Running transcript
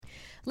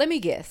Let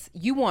me guess,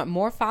 you want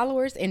more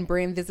followers and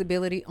brand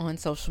visibility on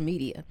social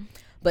media.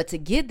 But to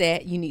get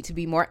that, you need to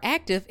be more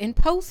active and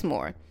post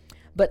more.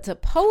 But to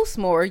post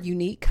more, you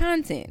need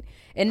content.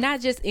 And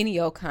not just any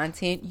old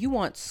content. You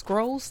want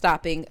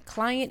scroll-stopping,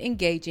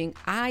 client-engaging,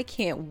 I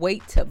can't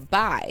wait to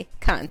buy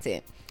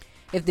content.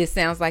 If this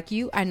sounds like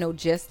you, I know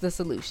just the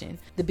solution.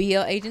 The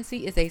BL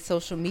Agency is a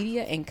social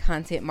media and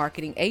content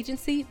marketing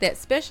agency that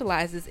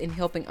specializes in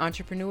helping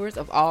entrepreneurs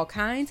of all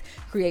kinds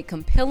create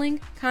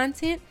compelling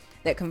content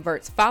that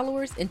converts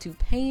followers into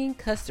paying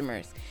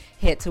customers.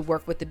 Head to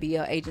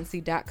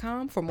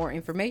workwiththeblagency.com for more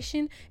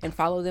information and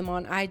follow them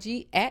on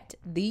IG at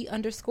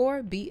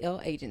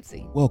 @the_BL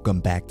Agency. Welcome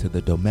back to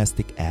the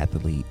Domestic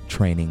Athlete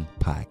Training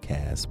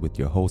Podcast with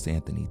your host,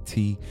 Anthony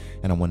T.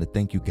 And I want to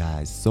thank you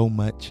guys so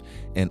much.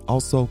 And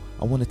also,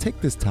 I want to take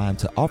this time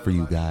to offer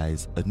you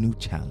guys a new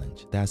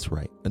challenge. That's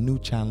right, a new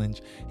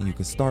challenge. And you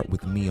can start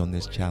with me on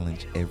this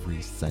challenge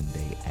every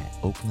Sunday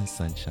at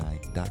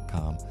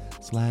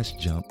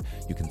oaklandsunshine.com/jump.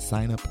 You can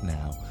sign up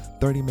now.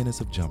 30 minutes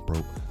of jump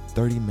rope,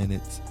 30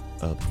 minutes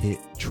of HIIT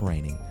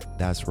training.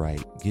 That's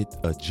right. Get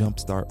a jump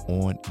start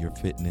on your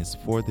fitness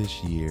for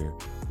this year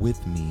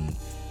with me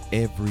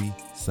every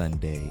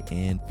Sunday.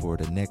 And for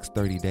the next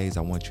 30 days,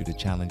 I want you to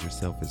challenge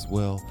yourself as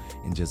well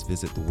and just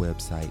visit the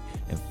website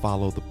and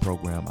follow the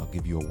program. I'll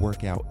give you a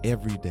workout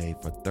every day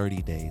for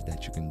 30 days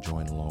that you can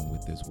join along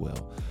with as well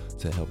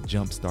to help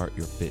jumpstart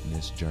your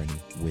fitness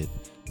journey with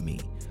me.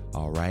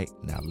 All right,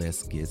 now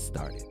let's get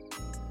started.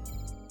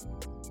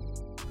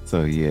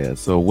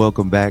 So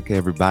welcome back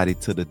everybody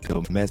to the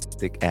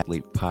Domestic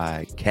Athlete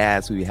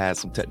Podcast. We had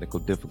some technical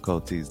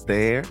difficulties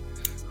there,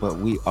 but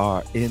we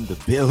are in the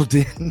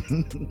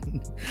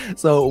building.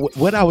 So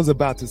what I was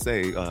about to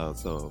say,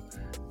 was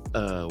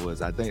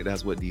I think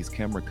that's what these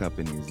camera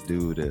companies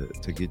do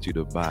to get you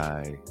to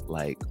buy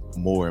like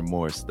more and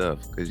more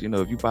stuff. Because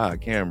if you buy a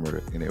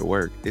camera and it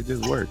works, it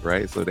just works,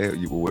 right? So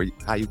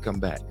how you come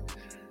back?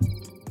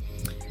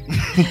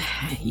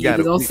 You're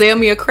gonna sell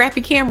me a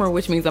crappy camera,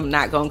 which means I'm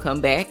not gonna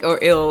come back,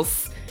 or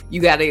else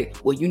you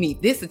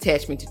need this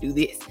attachment to do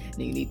this,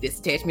 and you need this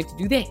attachment to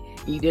do that.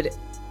 You did it.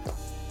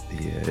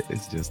 Yeah,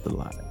 it's just a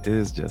lot.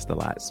 It's just a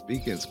lot.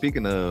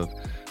 Speaking of,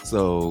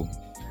 so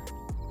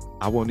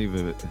I won't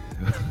even.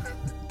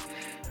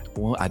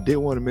 Well, I did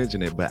want to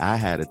mention it, but I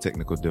had a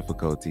technical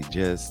difficulty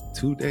just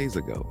 2 days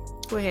ago.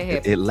 What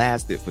happened? It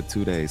lasted for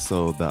 2 days.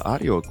 So the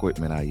audio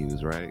equipment I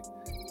use, right?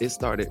 It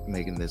started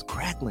making this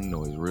crackling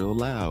noise real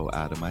loud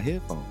out of my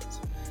headphones.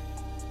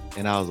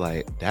 And I was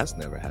like, that's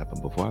never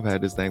happened before. I've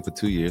had this thing for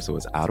 2 years, so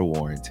it's out of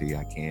warranty.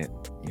 I can't,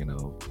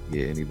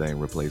 get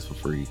anything replaced for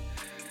free.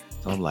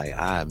 So I'm like,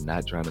 I'm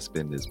not trying to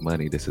spend this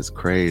money. This is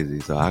crazy.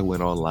 So I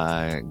went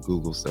online,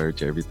 Google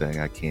search everything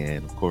I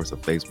can. Of course, a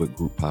Facebook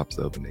group pops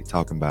up and they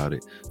talking about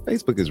it.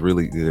 Facebook is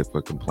really good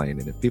for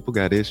complaining. If people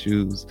got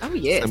issues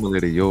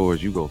similar to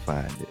yours, you go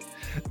find it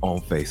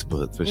on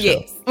Facebook for sure.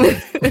 Yes.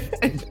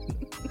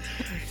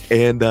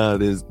 And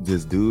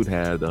this dude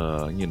had,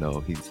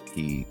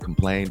 he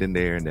complained in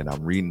there, and then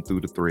I'm reading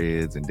through the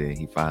threads, and then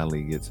he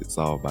finally gets it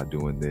solved by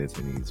doing this,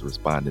 and he's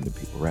responding to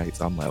people, right?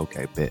 So I'm like,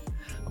 okay, bet,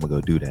 I'm gonna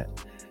go do that.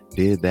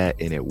 Did that,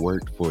 and it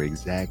worked for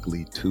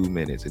exactly 2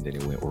 minutes, and then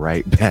it went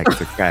right back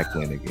to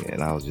crackling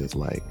again. I was just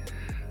like,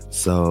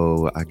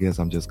 so I guess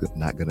I'm just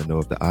not gonna know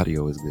if the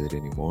audio is good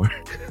anymore.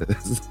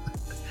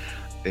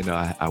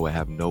 I would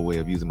have no way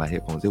of using my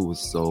headphones. It was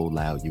so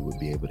loud you would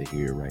be able to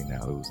hear it right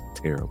now. It was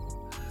terrible.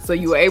 So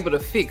you were able to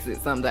fix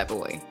it some type of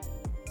way.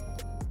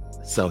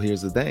 So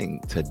here's the thing.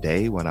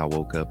 Today, when I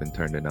woke up and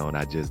turned it on,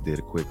 I just did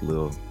a quick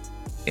little,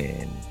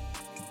 and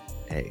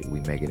hey, we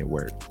making it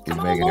work.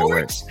 Come on,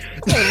 Lord.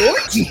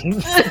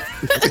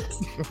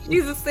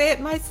 Jesus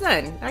said, my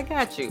son, I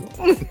got you.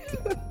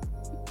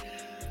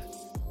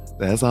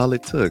 That's all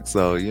it took.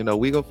 So,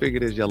 we gonna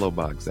figure this yellow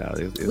box out.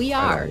 We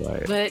are,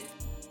 right. But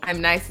I'm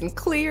nice and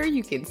clear.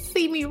 You can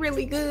see me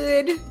really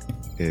good.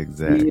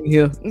 Exactly.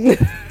 Yeah. Yeah.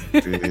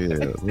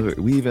 Look,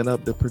 we even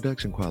up the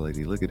production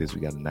quality. Look at this.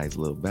 We got a nice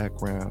little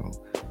background.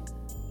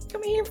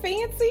 Come here,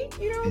 fancy.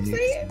 You know what I'm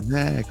saying?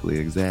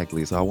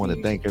 Exactly. So I want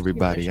to thank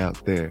everybody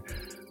out there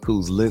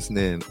who's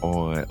listening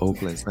on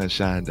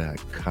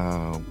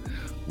oaklandsunshine.com.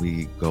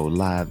 We go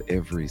live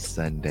every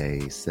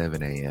Sunday,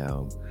 7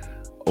 a.m.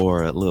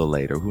 or a little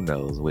later. Who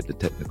knows with the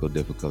technical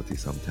difficulty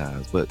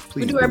sometimes. But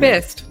please we do our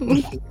best.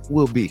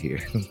 We'll be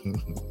here.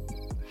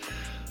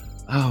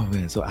 Oh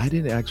man, so I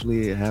didn't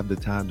actually have the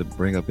time to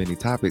bring up any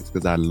topics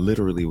because I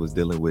literally was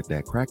dealing with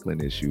that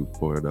crackling issue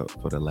for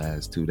the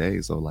last 2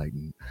 days. So like,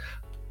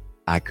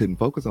 I couldn't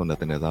focus on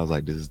nothing else. I was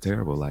like, this is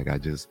terrible. Like,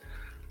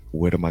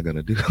 what am I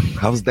gonna do?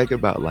 I was thinking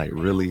about like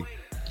really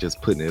just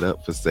putting it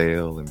up for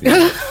sale and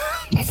being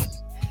like,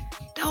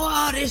 throw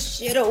all this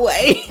shit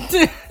away.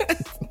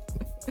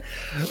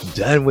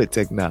 Done with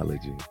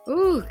technology.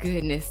 Oh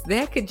goodness,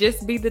 that could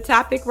just be the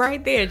topic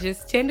right there.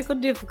 Just technical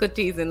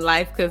difficulties in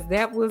life, because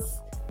that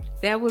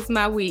was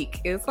my week.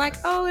 It's like,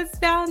 oh, it's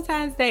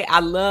Valentine's Day.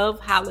 I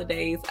love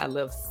holidays. I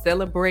love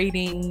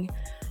celebrating.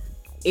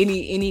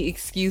 any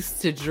excuse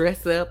to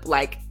dress up,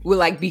 like will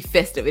like be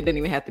festive. It doesn't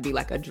even have to be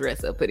like a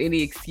dress up, but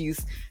any excuse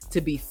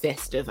to be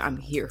festive, I'm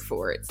here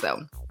for it.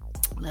 So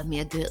love me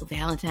a good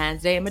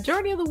Valentine's Day. A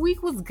majority of the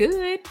week was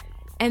good.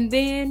 And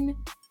then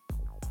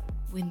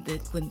when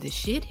the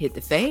shit hit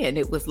the fan,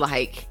 it was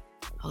like,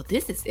 oh,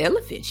 this is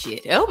elephant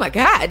shit. Oh my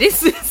God,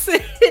 this is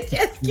it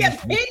just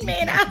kept hitting me.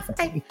 And I was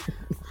like,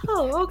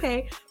 oh,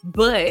 okay.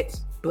 But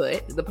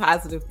the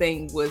positive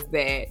thing was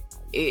that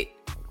it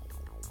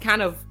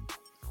kind of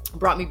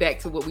brought me back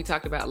to what we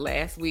talked about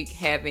last week,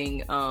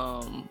 having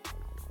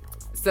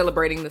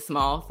celebrating the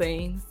small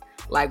things.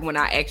 Like when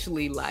I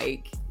actually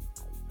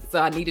so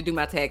I need to do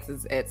my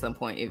taxes at some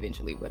point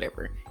eventually,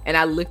 whatever. And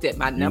I looked at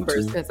my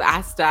numbers because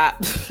I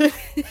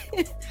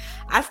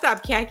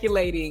stopped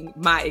calculating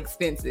my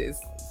expenses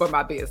for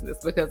my business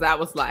because I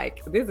was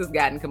like, this has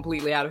gotten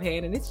completely out of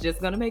hand and it's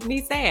just going to make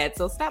me sad.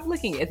 So stop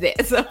looking at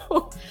that. So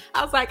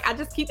I was like, I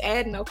just keep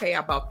adding, okay,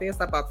 I bought this,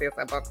 I bought this,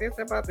 I bought this,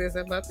 I bought this,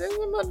 I bought this,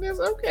 I bought this.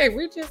 Okay,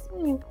 we're just,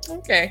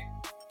 okay.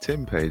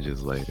 10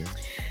 pages later.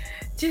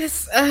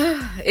 Just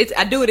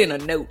I do it in a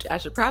note. I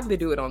should probably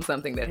do it on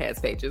something that has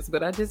pages,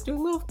 but I just do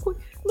a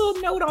little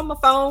note on my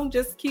phone.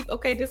 Just keep,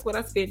 okay, this is what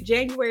I spent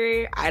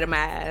January,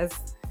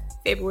 itemize,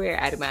 February,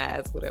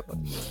 itemize, whatever.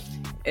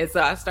 And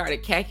so I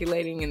started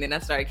calculating, and then I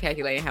started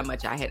calculating how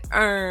much I had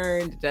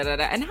earned,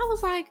 and I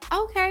was like,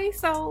 okay,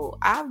 so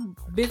I'm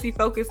busy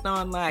focused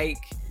on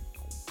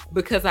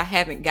because I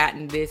haven't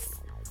gotten this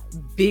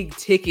big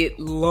ticket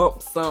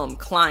lump sum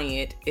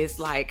client, it's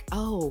like,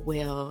 oh,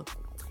 well,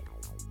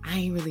 I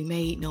ain't really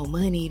made no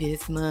money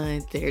this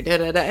month. And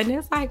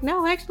it's like,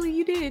 no, actually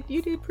you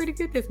did pretty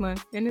good this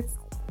month. And it's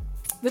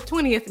the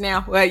 20th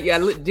now. Well, yeah,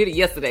 I did it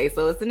yesterday.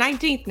 So it's the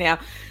 19th now.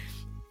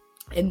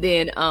 And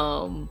then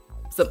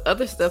some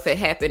other stuff had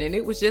happened. And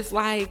it was just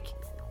like,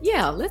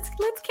 yeah, let's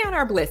count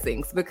our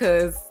blessings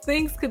because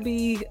things could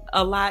be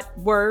a lot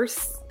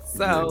worse.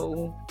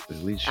 So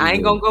I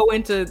ain't gonna go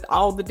into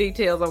all the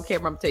details on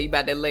camera. I'm gonna tell you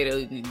about that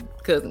later,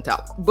 cousin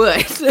talk.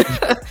 But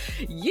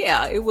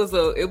yeah, it was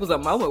a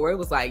moment where it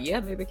was like, yeah,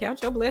 baby,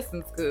 count your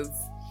blessings because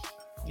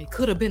it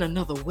could have been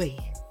another way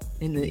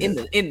in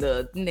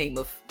the name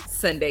of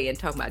Sunday and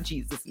talking about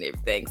Jesus and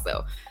everything.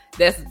 So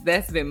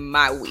that's been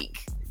my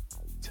week.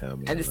 Tell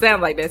me, and it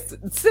sounds like that's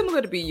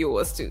similar to be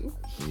yours too.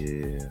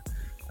 Yeah,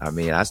 I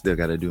mean, I still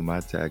got to do my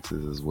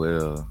taxes as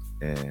well,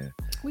 and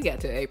we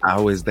got to April. I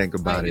always think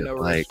about it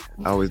like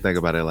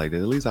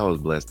at least I was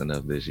blessed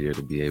enough this year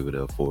to be able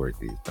to afford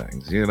these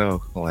things,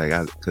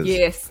 because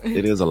yes,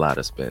 it is a lot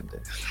of spending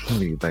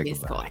when you think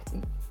about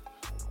it.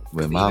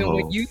 But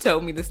when you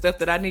told me the stuff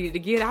that I needed to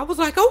get, I was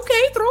like,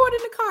 okay, throw it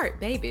in the cart,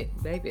 baby,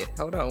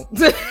 hold on.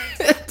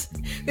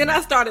 Then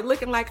I started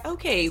looking like,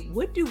 okay,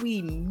 what do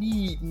we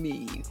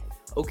need?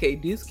 Okay,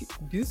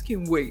 this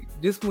can wait.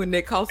 This one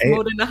that costs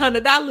more than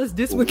 $100,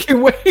 this one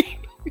can wait.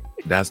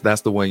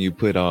 That's the one you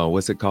put on.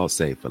 What's it called?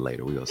 Save for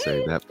later. We'll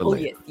save that for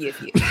later. Yes.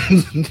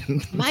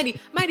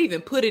 might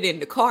even put it in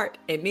the cart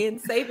and then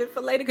save it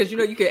for later because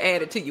you can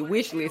add it to your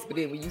wish list. But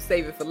then when you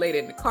save it for later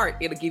in the cart,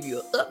 it'll give you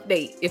an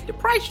update if the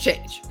price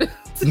change.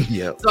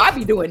 Yeah. So I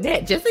be doing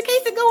that just in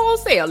case it go on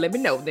sale. Let me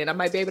know, then I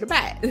might be able to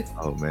buy it.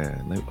 Oh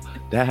man,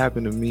 that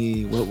happened to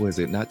me. What was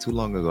it? Not too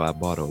long ago, I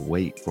bought a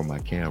weight for my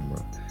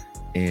camera,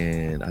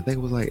 and I think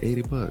it was like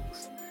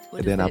 $80.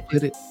 And then I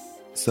put it.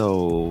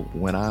 So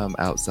when I'm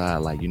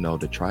outside,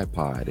 the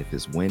tripod, if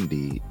it's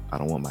windy, I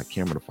don't want my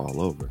camera to fall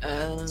over.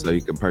 So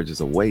you can purchase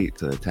a weight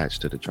to attach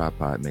to the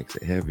tripod, makes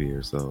it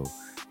heavier so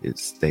it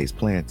stays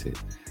planted.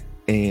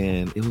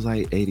 And it was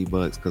like $80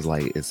 because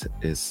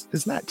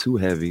it's not too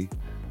heavy,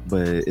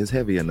 but it's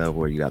heavy enough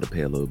where you got to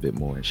pay a little bit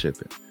more in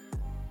shipping.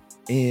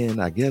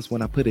 And I guess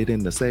when I put it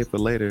in the save for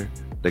later,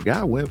 the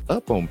guy went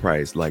up on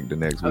price the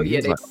next week.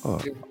 Yeah, I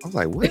was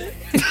like, what?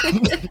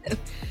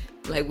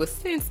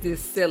 Since this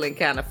selling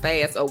kind of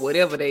fast or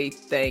whatever they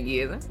thing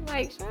is, I'm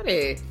like, shut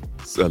it.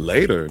 So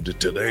later,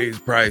 today's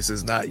price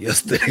is not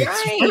yesterday's.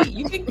 Right,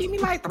 you can give me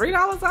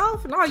 $3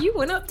 off. No, you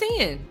went up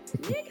 10.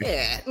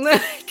 Yeah,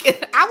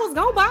 I was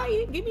gonna buy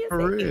it. Give me a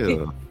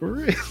second. For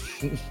real.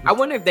 I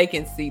wonder if they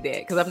can see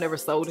that because I've never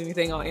sold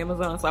anything on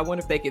Amazon. So I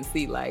wonder if they can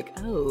see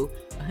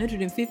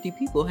 150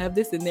 people have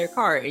this in their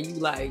cart, and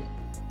you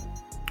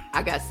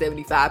I got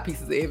 75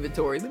 pieces of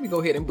inventory. Let me go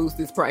ahead and boost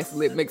this price a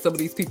little, make some of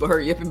these people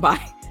hurry up and buy.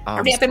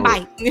 I'm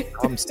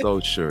so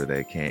sure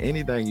they can.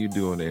 Anything you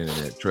do on the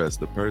internet,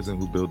 trust the person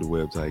who built the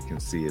website can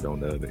see it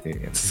on the other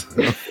end.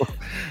 So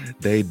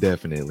they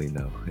definitely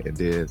know. And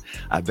then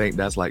I think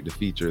that's the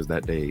features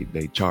that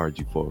they charge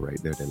you for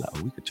right there. They're like,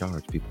 oh, we could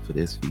charge people for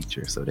this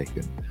feature so they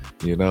can,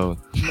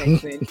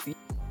 Makes sense.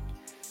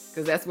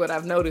 Because that's what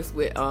I've noticed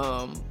with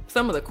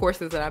some of the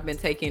courses that I've been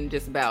taking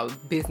just about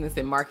business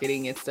and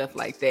marketing and stuff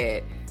like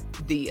that.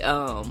 The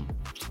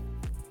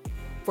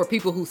for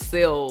people who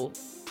sell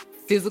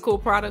physical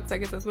products, I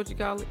guess that's what you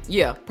call it.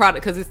 Yeah,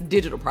 product, because it's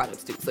digital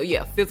products too. So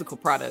yeah, physical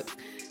products.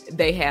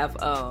 They have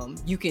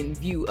you can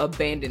view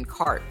abandoned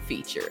cart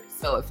feature.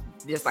 So if,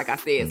 just like I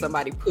said,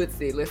 somebody puts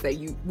it, let's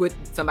say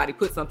somebody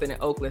put something in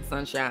Oakland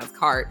Sunshine's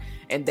cart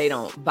and they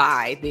don't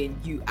buy, then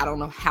I don't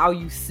know how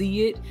you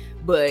see it,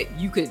 but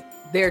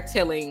they're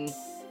telling,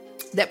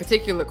 that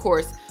particular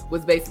course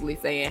was basically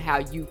saying how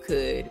you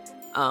could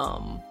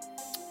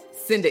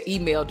send an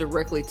email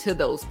directly to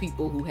those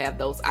people who have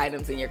those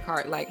items in your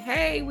cart, like,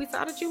 hey, we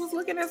saw that you was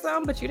looking at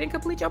something, but you didn't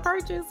complete your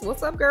purchase.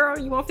 What's up, girl?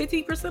 You want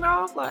 15%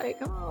 off? Like,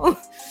 oh.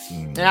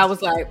 And I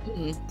was like,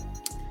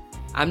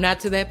 I'm not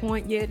to that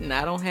point yet, and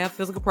I don't have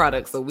physical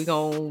products, so we're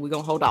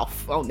gonna hold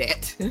off on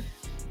that.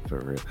 For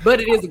real.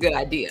 But it is a good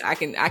idea. I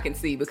can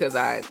see, because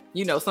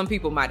some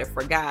people might have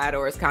forgot,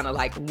 or it's kind of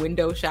like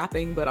window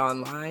shopping but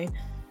online.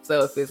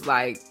 So if it's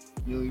like,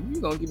 you're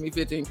gonna give me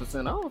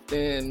 15% off,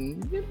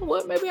 then you know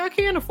what, maybe I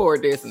can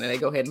afford this, and then they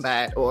go ahead and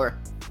buy it. Or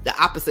the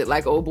opposite,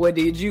 like old boy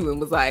did you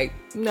and was like,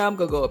 no, I'm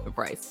gonna go up in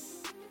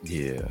price.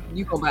 Yeah,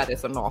 you gonna buy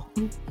this or no?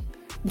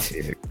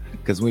 Yeah,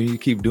 because when you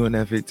keep doing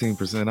that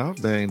 15% off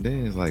thing,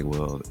 then it's like,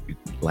 well,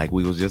 like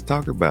we was just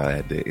talking about,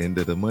 at the end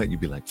of the month, you'd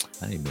be like,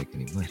 I ain't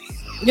making any money.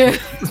 Yeah.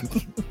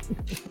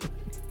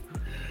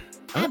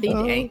 Happy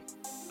day.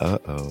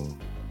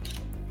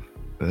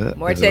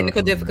 More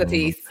technical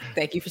difficulties.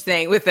 Thank you for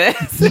staying with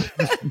us.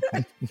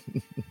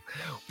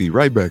 Be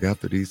right back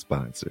after these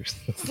sponsors.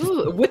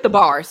 Ooh, with the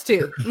bars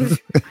too.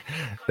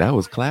 That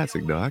was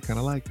classic though. I kind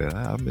of like that.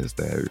 I missed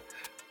that.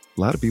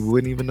 A lot of people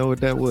wouldn't even know what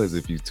that was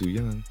if you're too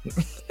young.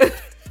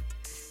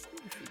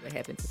 What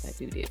happens if I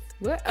do this?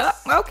 What?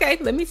 Okay,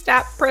 let me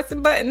stop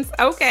pressing buttons.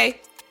 Okay.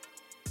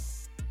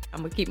 I'm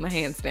going to keep my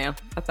hands down.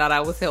 I thought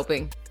I was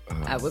helping.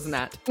 I was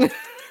not. I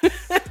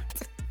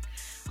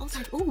was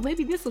like, oh,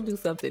 maybe this will do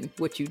something.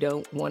 What you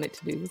don't want it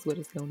to do is what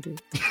it's going to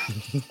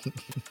do.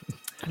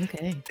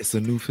 Okay. It's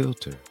a new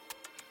filter.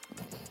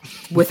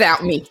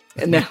 Without me.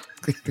 No.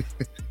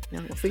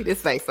 No, see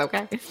this face,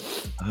 okay?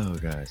 Oh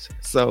gosh.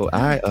 So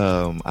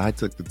I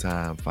took the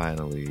time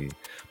finally.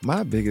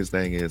 My biggest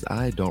thing is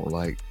I don't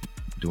like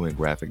doing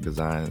graphic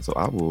design.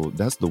 So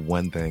that's the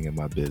one thing in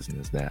my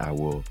business that I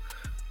will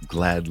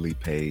gladly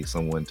pay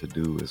someone to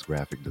do is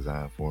graphic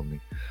design for me.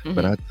 Mm-hmm.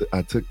 But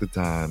I took the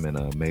time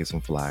and made some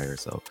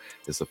flyers. So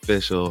it's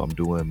official. I'm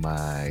doing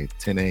my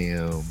 10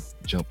 a.m.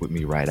 jump with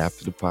me right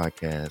after the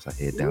podcast. I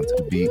head down to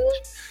the beach.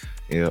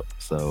 Yep.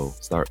 So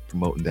start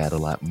promoting that a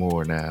lot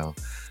more now.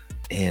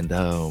 And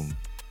I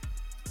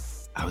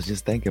was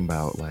just thinking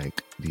about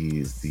like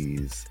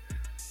these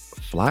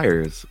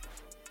flyers.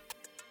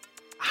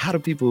 How do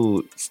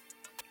people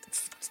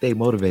stay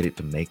motivated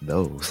to make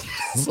those?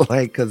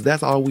 Like, because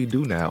that's all we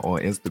do now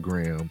on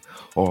Instagram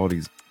or all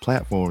these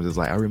platforms. Is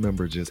like, I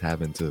remember just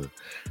having to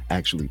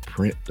actually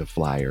print the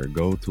flyer,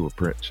 go to a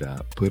print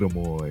shop, put them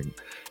on,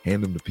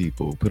 hand them to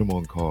people, put them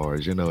on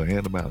cards, hand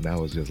them out.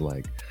 Now it's just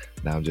like,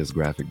 now I'm just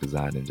graphic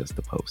designing just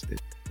to post it.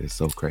 It's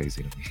so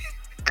crazy to me.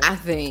 I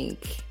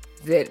think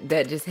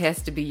that just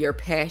has to be your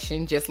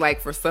passion. Just like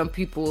for some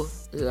people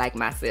like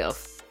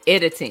myself,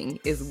 editing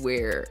is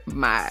where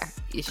my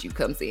issue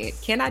comes in.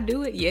 Can I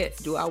do it? Yes.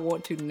 Do I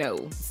want to?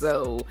 No.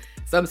 So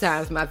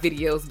sometimes my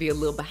videos be a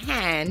little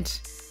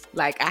behind.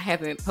 Like I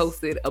haven't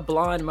posted a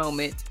blonde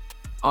moment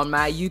on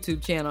my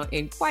YouTube channel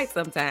in quite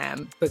some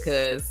time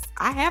because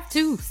I have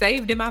two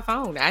saved in my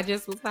phone. I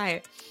just was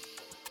like,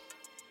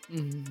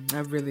 I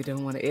really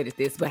don't want to edit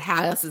this, but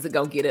how else is it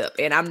going to get up?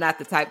 And I'm not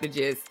the type to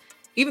just,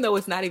 even though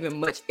it's not even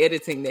much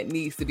editing that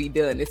needs to be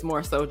done, it's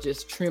more so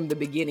just trim the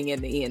beginning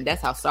and the end.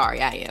 That's how sorry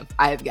I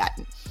have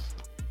gotten.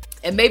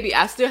 And maybe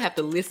I still have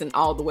to listen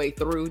all the way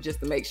through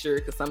just to make sure,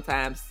 because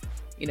sometimes,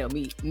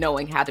 me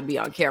knowing how to be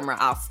on camera,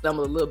 I'll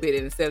stumble a little bit,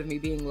 and instead of me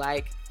being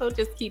like, oh,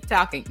 just keep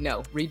talking.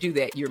 No, redo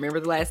that. You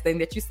remember the last thing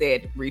that you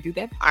said, redo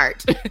that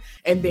part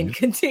and then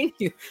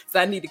continue.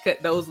 So I need to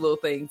cut those little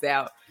things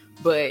out.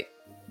 But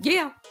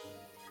yeah,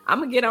 I'm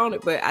going to get on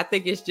it. But I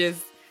think it's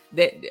just,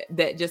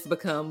 that just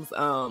becomes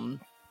I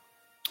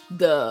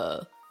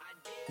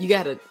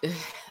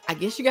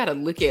guess you gotta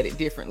look at it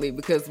differently,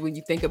 because when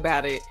you think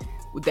about it,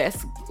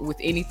 that's with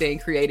anything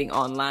creating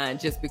online,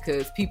 just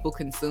because people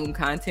consume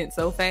content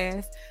so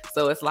fast.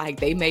 So it's like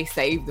they may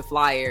save the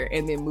flyer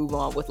and then move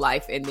on with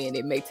life, and then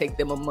it may take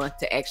them a month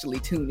to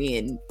actually tune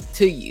in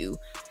to you,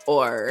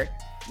 or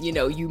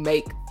you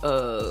make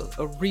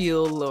a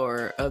reel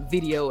or a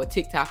video, a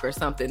TikTok or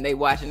something, they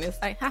watch and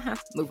it's like, haha,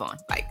 move on.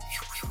 Like,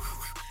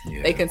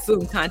 yeah. They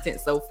consume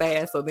content so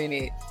fast, so then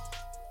it'd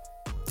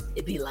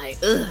be like,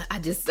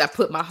 I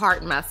put my heart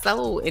and my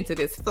soul into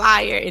this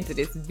flyer, into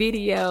this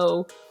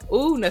video.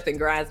 Ooh, nothing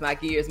grinds my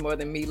gears more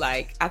than me.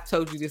 Like, I've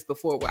told you this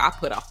before, where I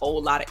put a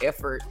whole lot of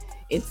effort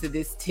into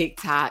this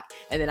TikTok,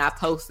 and then I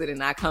post it,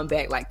 and I come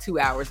back like 2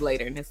 hours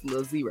later, and there's a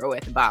little zero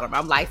at the bottom.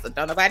 I'm like, so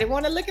don't nobody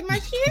want to look at my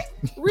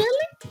shit?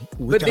 Really?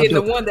 But then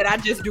the one that I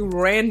just do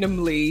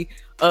randomly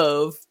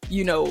of,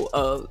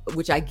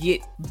 which I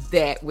get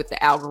that with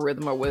the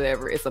algorithm or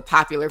whatever, it's a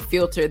popular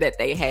filter that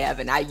they have,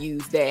 and I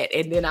use that,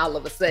 and then all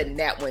of a sudden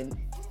that one,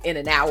 in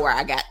an hour,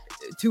 I got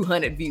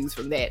 200 views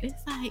from that.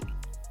 It's like,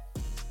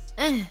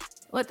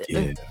 what the?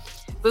 Yeah.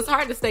 So it's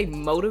hard to stay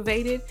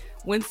motivated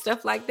when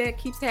stuff like that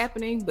keeps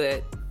happening,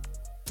 but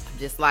I'm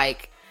just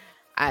like,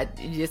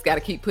 you just got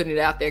to keep putting it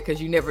out there,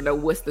 because you never know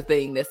what's the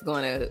thing that's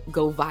going to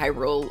go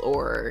viral,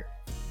 or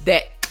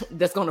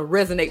that's going to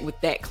resonate with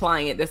that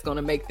client, that's going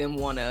to make them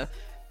want to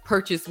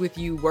purchase with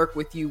you, work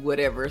with you,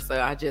 whatever. So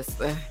I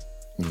just,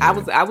 I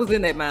was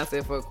in that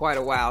mindset for quite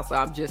a while. So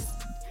I'm just,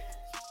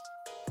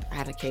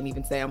 I can't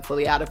even say I'm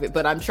fully out of it,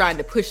 but I'm trying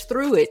to push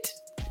through it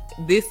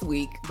this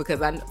week, because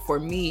for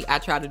me, I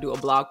try to do a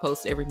blog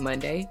post every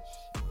Monday.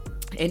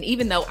 And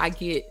even though I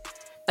get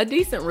a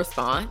decent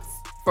response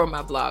for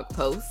my blog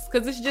posts,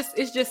 because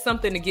it's just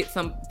something to get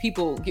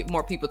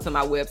more people to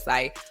my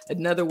website,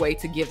 another way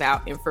to give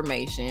out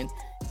information.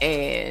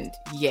 And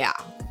yeah,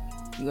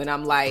 when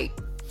I'm like,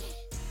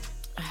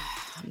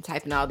 I'm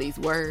typing all these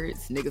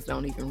words, niggas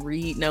don't even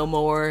read no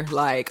more.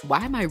 Like,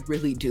 why am I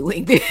really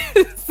doing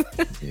this?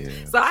 Yeah.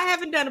 So I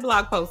haven't done a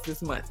blog post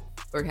this month,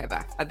 or have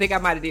I? I think I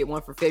might have did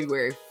one for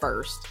February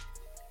 1st,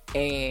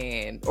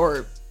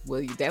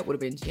 that would have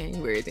been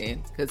January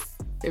then, because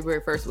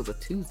February 1st was a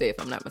Tuesday, if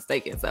I'm not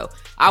mistaken. So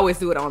I always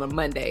do it on a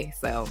Monday.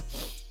 So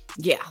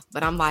yeah,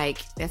 but I'm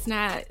like,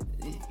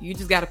 you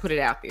just got to put it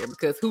out there,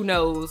 because who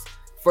knows,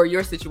 for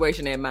your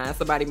situation and mine,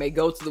 somebody may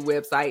go to the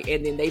website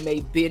and then they may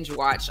binge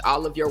watch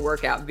all of your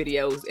workout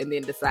videos and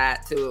then decide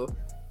to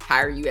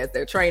hire you as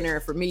their trainer.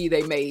 And for me,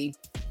 they may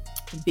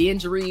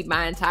binge read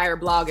my entire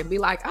blog and be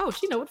like, oh,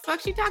 she know what the fuck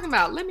she talking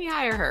about, let me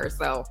hire her.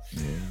 So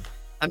yeah,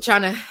 I'm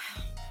trying to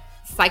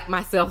psych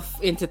myself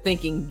into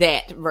thinking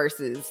that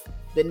versus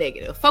the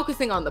negative,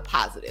 focusing on the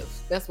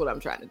positives. That's what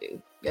I'm trying to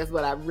do. That's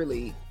what I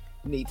really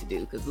need to do,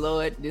 because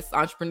Lord, this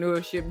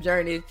entrepreneurship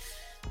journey,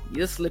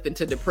 you'll slip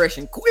into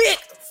depression quick.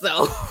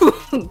 So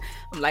I'm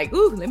like,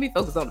 ooh, let me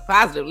focus on the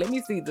positive. Let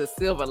me see the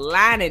silver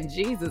lining.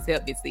 Jesus,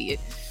 help me see it.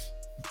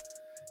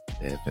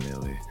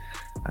 Definitely.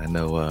 I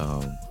know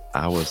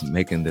I was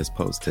making this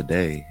post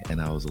today,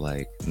 and I was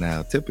like,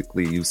 now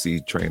typically you see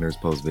trainers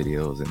post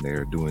videos and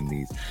they're doing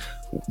these.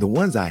 The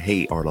ones I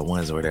hate are the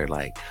ones where they're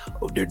like,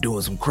 oh, they're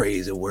doing some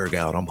crazy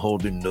workout. I'm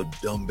holding the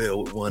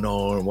dumbbell with one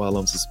arm while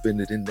I'm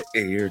suspended in the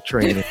air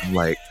training. I'm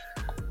like,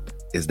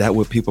 is that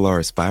what people are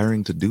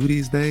aspiring to do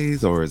these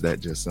days? Or is that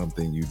just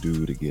something you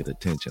do to get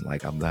attention?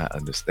 Like, I'm not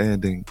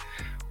understanding,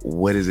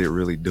 what is it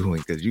really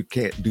doing? Because you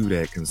can't do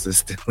that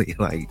consistently.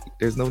 Like,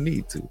 there's no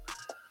need to.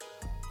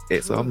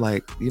 So I'm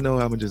like, I'm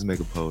gonna just make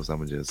a post. I'm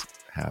gonna just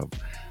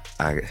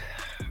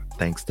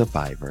thanks to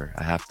Fiverr.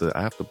 I have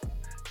to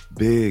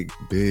big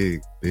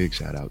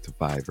shout out to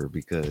Fiverr,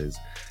 because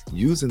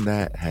using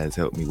that has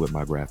helped me with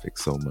my graphics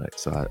so much.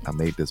 So I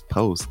made this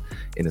post,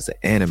 and it's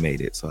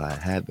animated. So I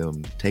had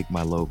them take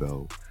my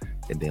logo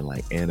and then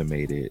like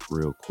animate it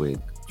real quick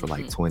for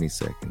like 20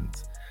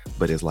 seconds.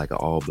 But it's like an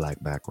all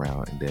black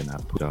background, and then I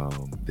put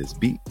this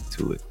beat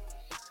to it.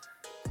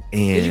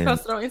 And did you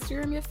post it on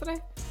Instagram yesterday?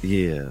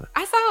 Yeah.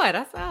 I saw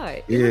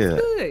it. Yeah.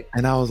 Was good.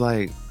 And I was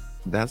like,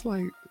 that's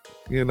like,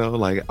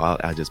 like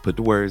I just put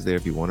the words there.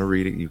 If you want to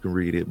read it, you can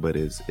read it. But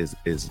it's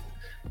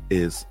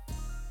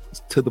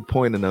to the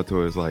point enough to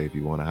where it's like, if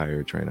you want to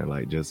hire a trainer,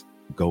 like, just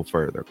go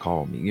further,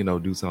 call me,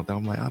 do something.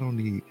 I'm like, I don't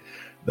need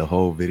the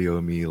whole video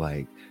of me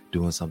like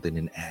doing something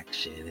in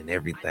action and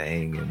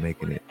everything and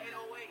making it.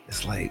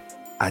 It's like,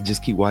 I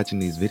just keep watching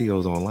these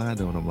videos online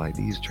though, and I'm like,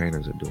 these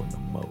trainers are doing the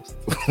most.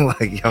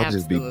 Like, y'all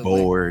just be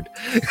bored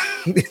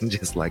and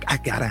just like, I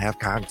gotta have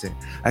content.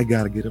 I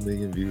gotta get 1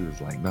 million views.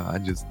 Like, no, I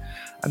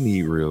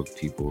need real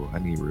people. I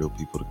need real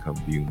people to come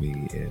view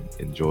me and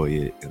enjoy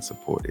it and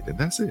support it. And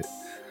that's it.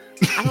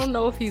 I don't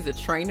know if he's a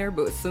trainer,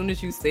 but as soon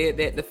as you said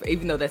that,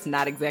 even though that's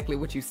not exactly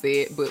what you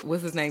said, but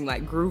what's his name?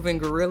 Like Groovin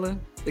Gorilla,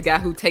 the guy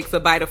who takes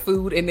a bite of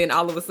food and then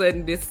all of a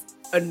sudden this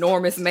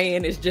enormous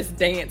man is just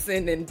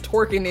dancing and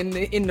twerking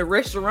in the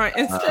restaurant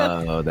and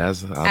stuff.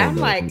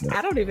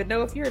 I don't even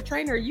know if you're a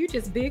trainer. You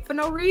just big for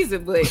no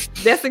reason, but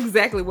that's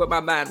exactly what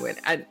my mind went.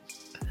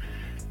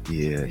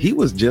 Yeah, he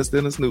was just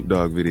in a Snoop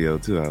Dogg video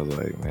too. I was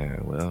like,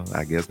 man, well,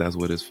 I guess that's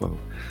what it's for.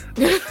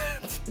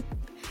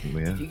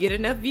 If you get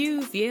enough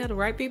views, the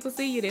right people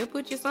see you, they'll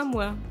put you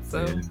somewhere.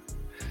 So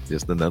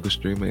just another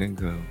stream of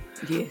income.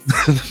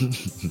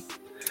 Yes.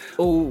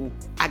 Oh,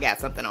 I got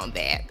something on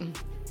that.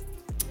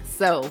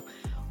 So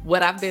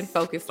what I've been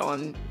focused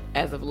on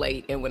as of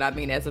late, and when I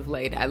mean as of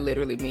late, I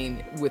literally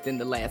mean within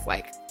the last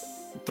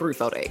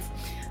 3-4 days,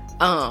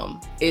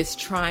 is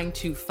trying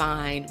to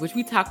find, which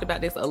we talked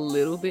about this a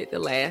little bit the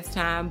last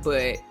time,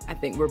 but I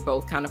think we're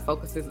both kind of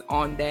focusing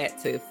on that,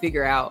 to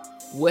figure out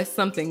what's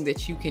something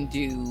that you can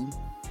do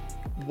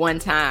one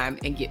time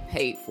and get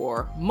paid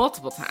for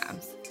multiple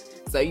times.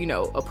 So,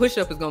 a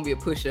push-up is going to be a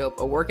push-up.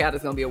 A workout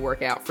is going to be a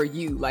workout for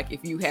you. Like,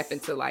 if you happen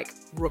to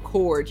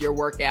record your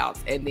workouts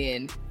and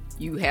then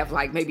you have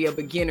maybe a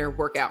beginner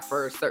workout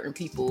for certain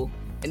people,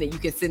 and then you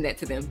can send that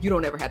to them, you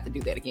don't ever have to do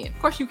that again. Of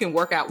course, you can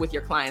work out with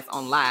your clients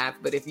on live,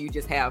 but if you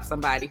just have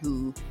somebody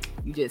who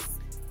this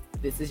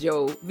is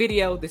your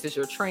video, this is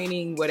your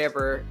training,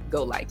 whatever,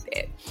 go like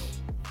that.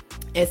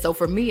 And so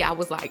for me, I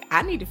was like,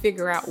 I need to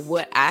figure out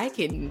what I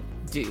can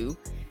do.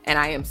 And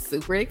I am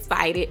super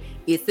excited.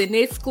 It's an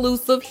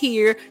exclusive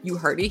here. You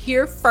heard it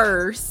here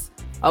first.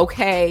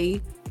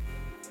 Okay.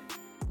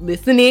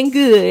 Listen in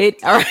good.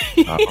 All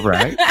right. All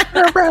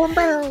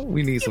right.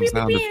 We need some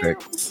sound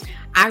effects.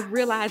 I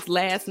realized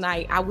last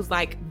night I was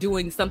like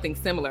doing something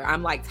similar.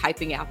 I'm like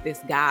typing out this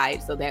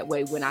guide so that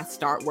way when I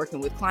start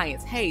working with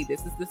clients, hey,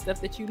 this is the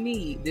stuff that you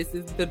need. This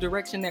is the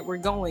direction that we're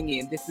going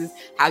in. This is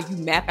how you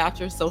map out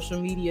your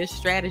social media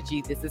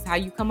strategy. This is how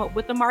you come up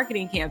with a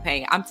marketing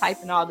campaign. I'm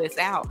typing all this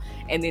out.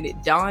 And then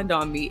it dawned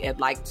on me at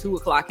like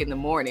 2:00 in the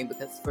morning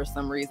because for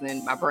some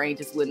reason my brain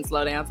just wouldn't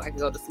slow down so I could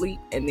go to sleep.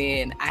 And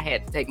then I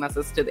had to take my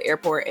sister to the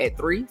airport at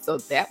 3. So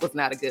that was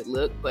not a good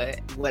look, but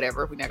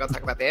whatever. We're not going to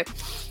talk about that.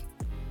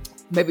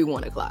 Maybe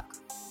 1:00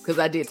 because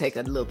I did take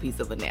a little piece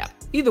of a nap.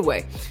 Either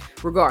way,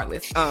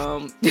 regardless.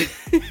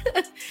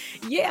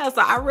 Yeah,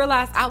 so I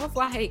realized I was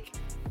like,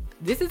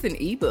 this is an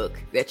ebook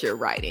that you're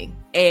writing.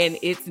 And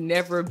it's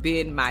never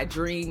been my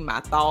dream,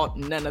 my thought,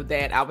 none of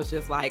that. I was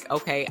just like,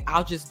 okay,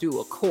 I'll just do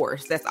a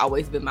course. That's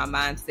always been my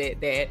mindset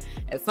that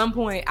at some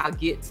point I'll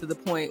get to the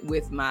point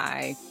with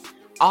my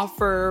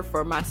offer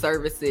for my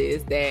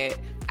services that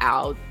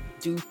I'll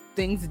do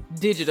things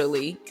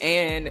digitally,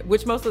 and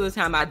which most of the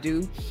time I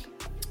do.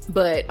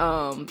 But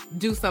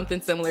do something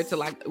similar to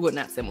like, well,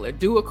 not similar,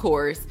 do a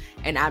course.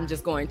 And I'm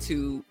just going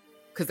to,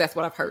 because that's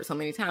what I've heard so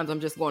many times, I'm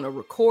just going to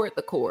record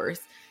the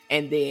course.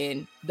 And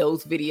then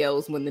those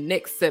videos, when the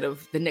next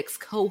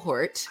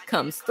cohort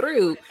comes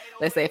through,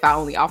 let's say if I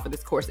only offer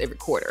this course every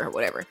quarter or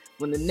whatever,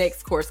 when the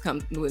next cohort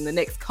comes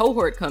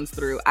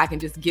through, I can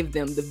just give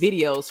them the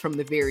videos from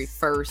the very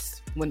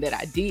first one that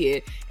I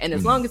did. And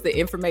as long as the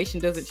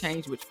information doesn't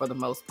change, which for the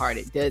most part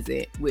it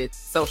doesn't with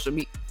social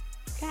media,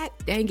 God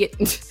dang it,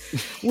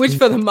 which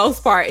for the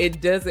most part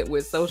it doesn't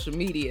with social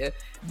media,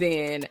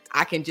 then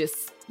I can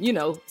just,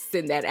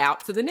 send that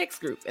out to the next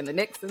group and the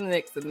next and the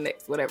next and the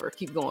next, whatever,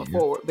 keep going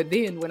forward. But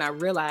then when I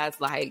realized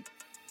like,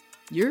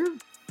 you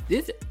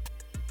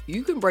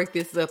can break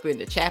this up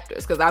into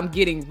chapters, because I'm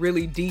getting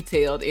really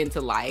detailed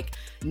into like,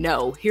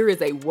 no, here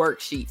is a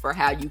worksheet for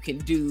how you can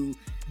do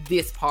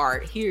this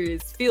part.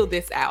 Fill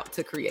this out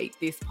to create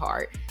this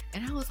part.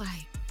 And I was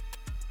like,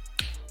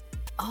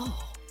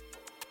 oh,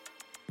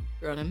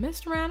 girl, I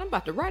messed around. I'm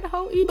about to write a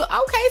whole ebook.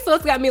 Okay, so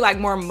it's got me like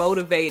more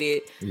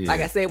motivated. Yeah. Like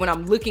I said, when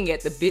I'm looking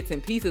at the bits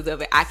and pieces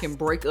of it, I can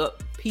break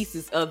up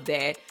pieces of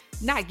that,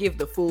 not give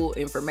the full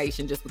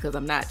information just because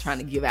I'm not trying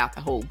to give out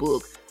the whole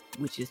book,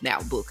 which is now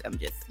a book. I'm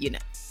just,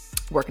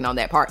 working on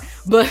that part.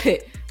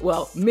 But,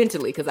 well,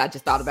 mentally, because I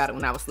just thought about it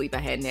when I was asleep. I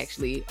hadn't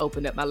actually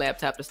opened up my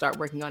laptop to start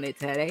working on it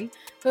today.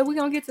 But we're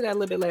going to get to that a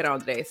little bit later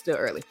on today. It's still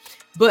early.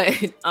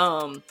 But,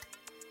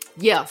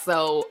 yeah,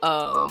 so,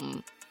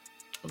 lost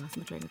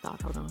my train of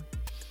thought. Hold on.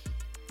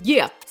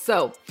 Yeah.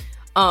 So,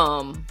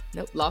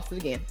 nope, lost it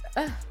again.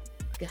 God,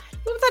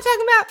 what was I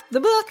talking about? The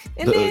book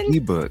and then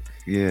ebook.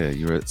 Yeah,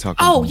 you were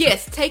talking. Oh,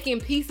 yes,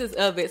 taking pieces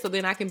of it so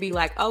then I can be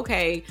like,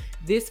 okay,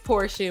 this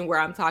portion where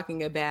I'm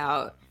talking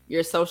about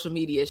your social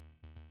media.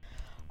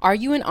 Are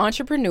you an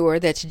entrepreneur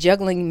that's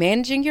juggling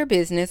managing your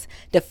business,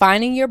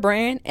 defining your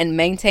brand, and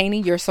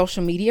maintaining your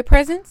social media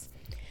presence?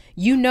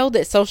 You know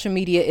that social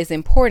media is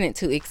important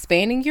to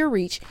expanding your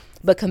reach,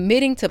 but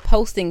committing to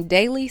posting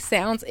daily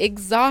sounds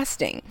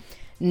exhausting.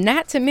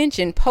 Not to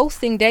mention,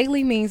 posting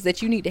daily means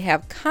that you need to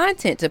have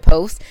content to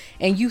post,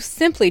 and you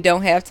simply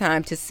don't have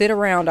time to sit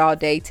around all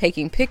day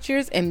taking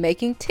pictures and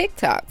making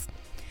TikToks.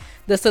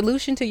 The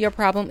solution to your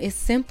problem is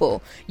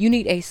simple. You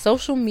need a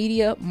social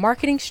media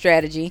marketing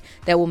strategy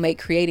that will make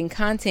creating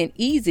content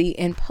easy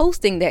and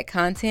posting that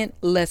content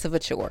less of a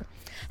chore.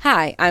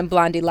 Hi, I'm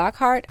Blondie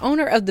Lockhart,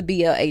 owner of the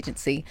BL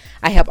Agency.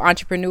 I help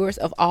entrepreneurs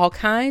of all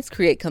kinds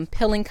create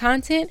compelling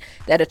content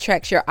that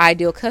attracts your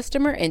ideal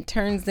customer and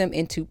turns them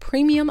into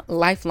premium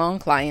lifelong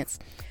clients.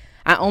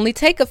 I only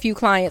take a few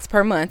clients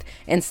per month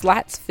and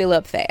slots fill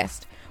up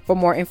fast. For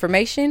more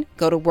information,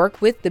 go to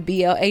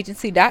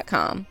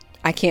workwiththeblagency.com.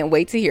 I can't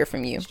wait to hear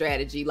from you.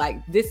 Strategy,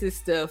 like this is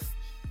stuff,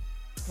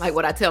 like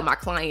what I tell my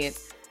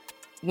clients.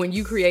 When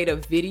you create a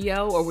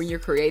video or when you're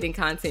creating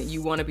content,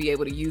 you want to be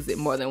able to use it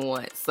more than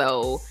once.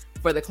 So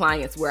for the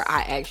clients where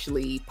I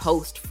actually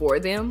post for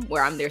them,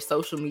 where I'm their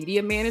social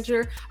media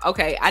manager,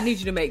 okay, I need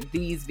you to make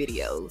these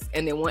videos.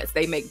 And then once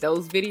they make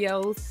those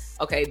videos,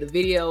 okay, the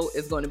video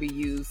is going to be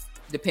used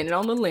depending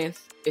on the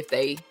length if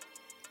they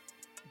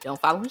don't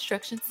follow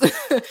instructions.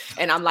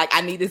 And I'm like, I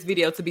need this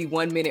video to be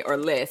 1 minute or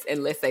less.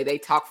 And let's say they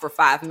talk for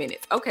 5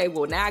 minutes. Okay,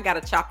 well, now I got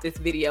to chop this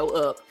video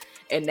up.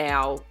 And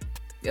now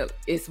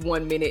it's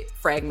 1 minute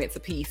fragments a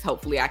piece.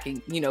 Hopefully I can,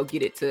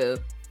 get it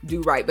to do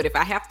right. But if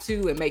I have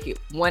to and make it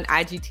one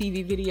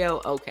IGTV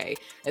video, okay.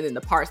 And then the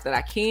parts that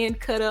I can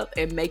cut up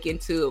and make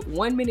into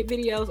 1 minute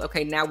videos,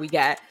 okay, now we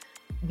got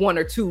 1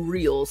 or 2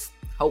 reels,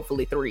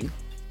 hopefully 3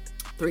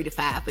 3 to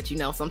 5, but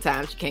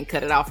sometimes you can't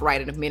cut it off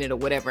right in a minute or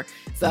whatever.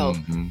 So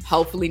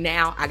hopefully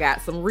now I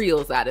got some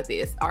reels out of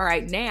this. All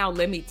right, now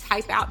let me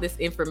type out this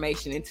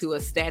information into a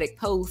static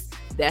post.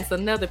 That's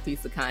another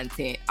piece of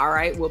content. All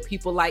right, well,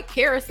 people like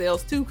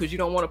carousels too, because you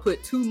don't want to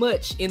put too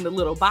much in the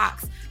little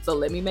box. So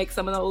let me make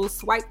some of those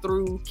swipe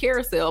through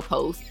carousel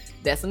posts.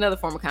 That's another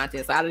form of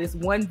content. So out of this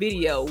one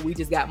video, we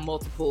just got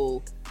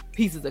multiple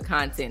pieces of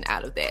content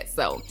out of that.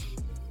 So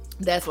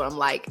that's what I'm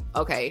like,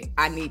 okay,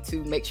 I need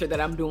to make sure that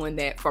I'm doing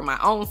that for my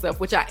own self,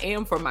 which I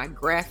am for my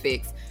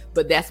graphics.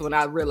 But that's when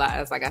I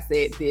realized, like I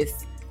said,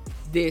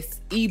 this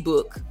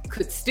ebook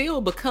could still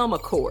become a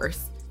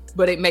course,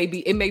 but it may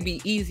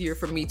be easier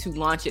for me to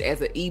launch it as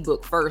an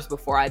ebook first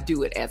before I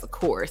do it as a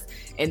course.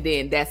 And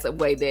then that's a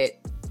way that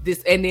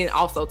and then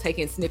also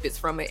taking snippets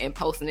from it and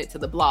posting it to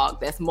the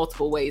blog. That's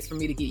multiple ways for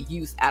me to get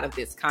use out of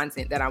this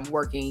content that I'm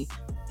working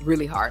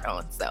really hard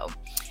on. So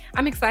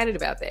I'm excited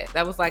about that.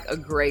 That was like a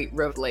great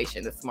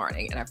revelation this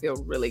morning, and I feel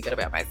really good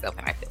about myself,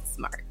 and I feel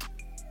smart.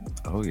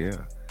 Oh yeah.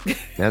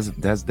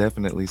 That's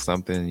definitely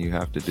something you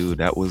have to do.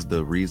 That was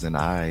the reason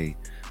I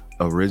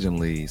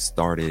originally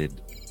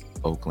started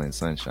Oakland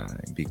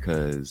Sunshine,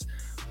 because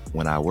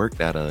when I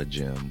worked at a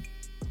gym,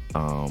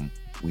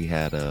 we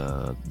had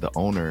the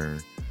owner,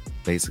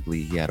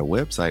 basically he had a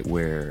website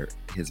where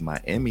his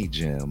Miami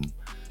gym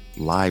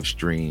live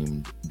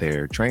streamed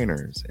their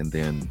trainers, and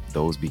then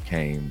those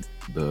became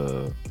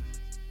the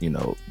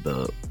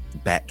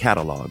back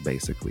catalog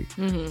basically.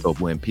 So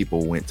when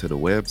people went to the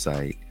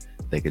website,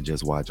 they could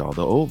just watch all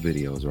the old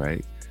videos,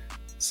 right?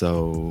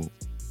 So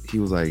he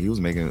was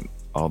making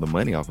all the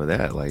money off of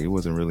that. Like, he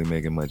wasn't really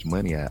making much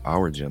money at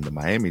our gym. The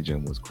Miami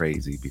gym was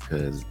crazy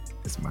because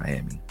it's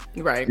Miami,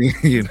 right?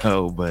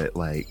 But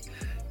like,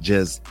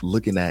 just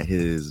looking at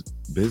his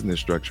business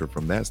structure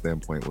from that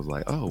standpoint was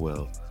like, oh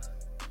well,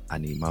 I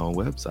need my own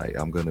website.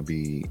 I'm going to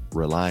be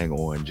relying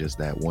on just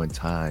that one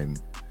time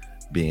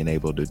being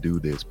able to do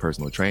this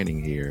personal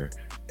training here,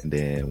 and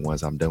then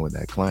once I'm done with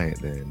that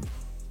client, then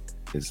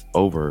it's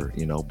over,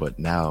 but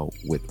now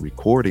with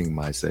recording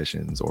my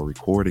sessions or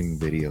recording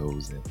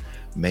videos and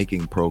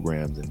making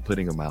programs and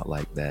putting them out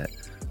like that,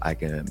 I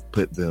can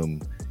put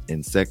them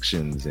in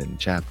sections and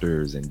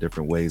chapters and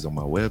different ways on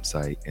my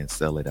website and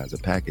sell it as a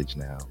package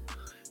now.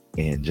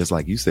 And just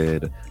like you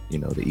said,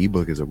 the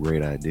ebook is a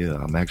great idea.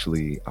 I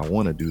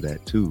want to do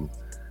that too.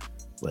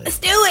 But let's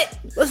do it.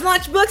 Let's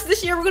launch books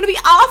this year. We're going to be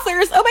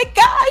authors. Oh my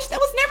gosh, that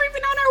was never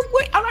even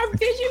on our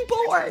vision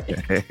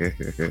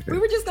board. We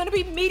were just going to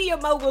be media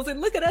moguls,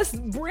 and look at us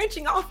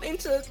branching off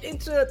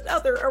into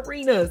other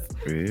arenas.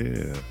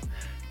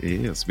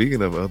 Yeah.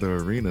 Speaking of other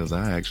arenas,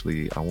 I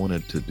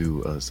wanted to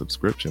do a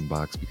subscription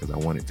box because I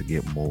wanted to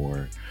get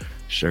more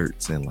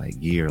shirts and like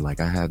gear. Like,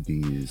 I have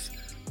these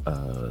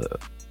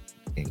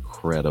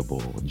incredible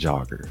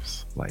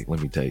joggers, like, let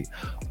me tell you,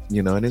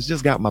 and it's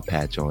just got my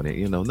patch on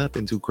it,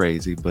 nothing too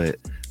crazy, but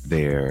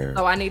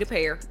I need a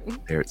pair.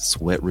 They're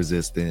sweat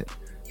resistant,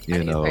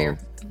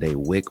 they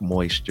wick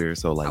moisture,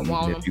 so like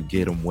even if you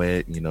get them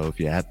wet, if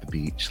you're at the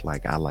beach,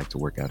 like I like to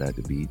work out at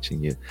the beach,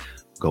 and you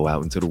go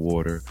out into the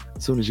water,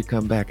 as soon as you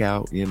come back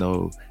out, in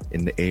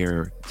the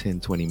air,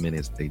 10-20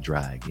 minutes they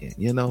dry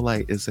again,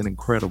 like, it's an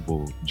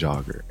incredible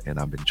jogger, and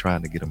I've been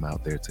trying to get them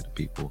out there to the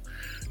people.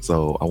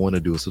 So I want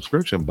to do a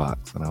subscription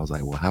box, and I was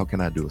like, well, how can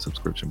I do a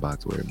subscription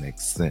box where it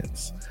makes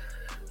sense?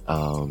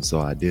 So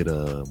I did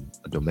a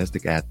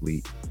domestic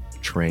athlete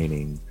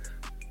training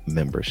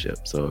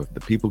membership. So if the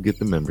people get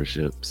the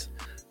memberships,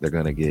 they're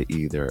going to get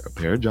either a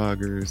pair of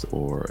joggers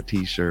or a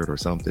t-shirt or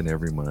something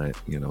every month,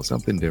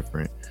 something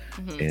different,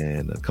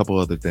 and a couple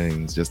other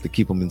things just to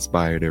keep them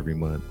inspired every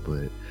month.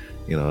 But,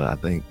 I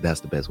think that's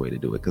the best way to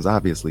do it, because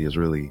obviously it's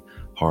really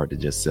hard to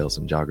just sell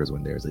some joggers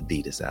when there's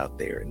Adidas out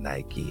there and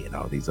Nike and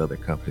all these other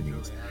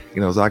companies,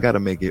 so I got to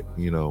make it,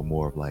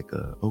 more of like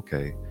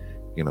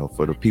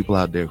for the people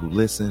out there who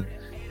listen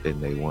and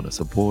they want to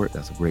support,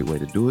 that's a great way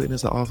to do it, and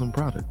it's an awesome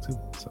product too.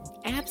 So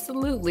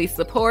absolutely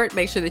support.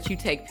 Make sure that you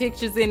take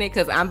pictures in it,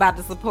 because I'm about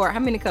to support. How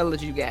many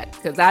colors you got?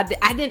 Because I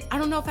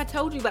don't know if I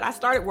told you, but I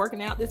started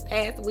working out this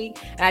past week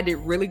and I did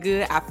really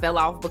good. I fell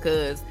off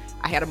because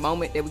I had a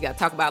moment that we got to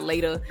talk about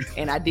later,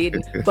 and I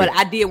didn't, but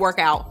I did work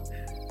out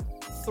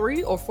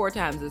 3 or 4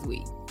 times this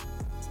week.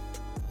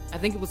 I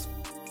think it was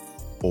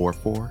or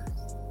 4.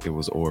 It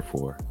was or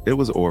 4. It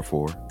was or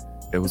 4.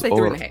 It was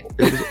or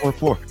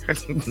 4.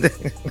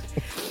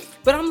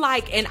 But I'm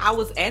like, and I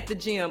was at the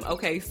gym.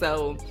 Okay,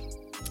 so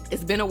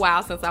it's been a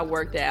while since I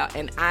worked out,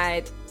 and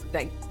I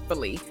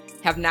thankfully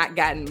have not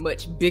gotten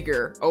much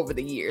bigger over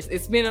the years.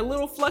 It's been a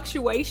little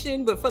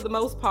fluctuation, but for the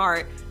most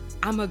part,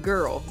 I'm a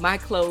girl. My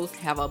clothes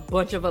have a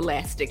bunch of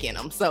elastic in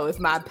them. So if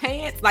my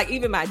pants, like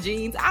even my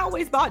jeans, I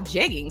always bought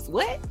jeggings.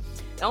 What?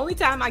 The only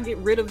time I get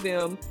rid of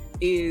them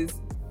is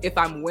if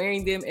I'm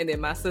wearing them and then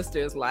my sister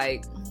is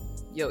like,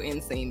 your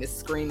inseam is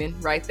screaming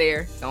right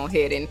there. Go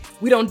ahead, and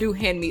we don't do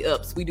hand me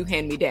ups, we do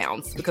hand me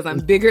downs because I'm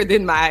bigger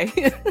than my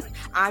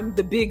I'm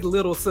the big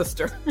little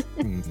sister.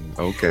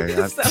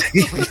 Okay.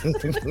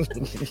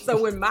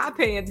 So when my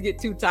pants get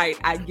too tight,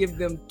 I give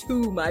them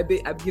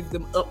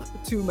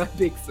up to my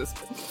big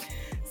sister.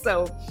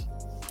 So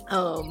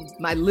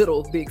my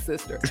little big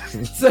sister.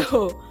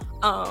 So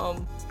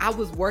I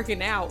was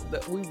working out.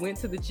 We went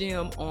to the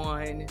gym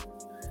on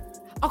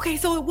okay,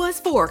 so it was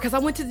 4 because I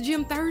went to the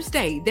gym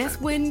Thursday.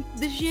 That's when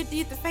the shit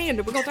hit the fan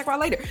that we're gonna talk about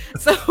later.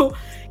 So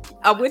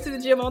I went to the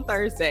gym on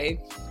Thursday,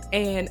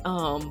 and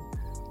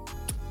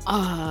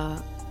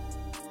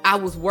I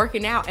was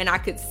working out, and I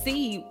could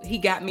see he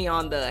got me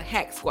on the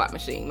hack squat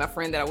machine. My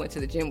friend that I went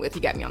to the gym with, he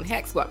got me on the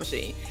hack squat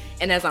machine.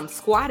 And as I'm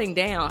squatting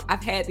down,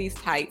 I've had these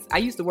tights. I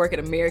used to work at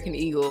American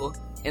Eagle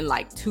in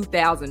like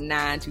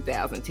 2009,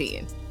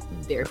 2010.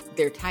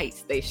 They're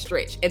tights, they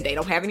stretch, and they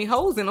don't have any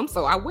holes in them,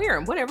 so I wear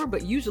them, whatever.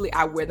 But usually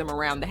I wear them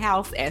around the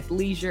house as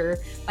leisure.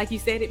 Like you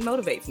said, it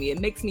motivates me. It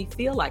makes me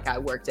feel like I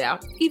worked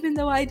out, even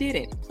though I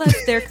didn't. Plus,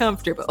 they're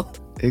comfortable.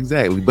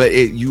 Exactly, but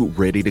you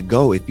ready to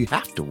go if you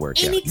have to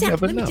work out. You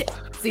never know.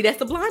 See, that's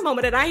the blind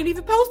moment that I ain't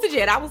even posted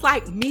yet. I was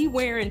like, me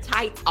wearing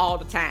tights all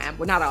the time.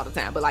 Well, not all the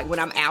time, but like when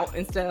I'm out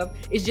and stuff.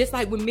 It's just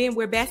like when men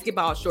wear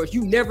basketball shorts.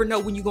 You never know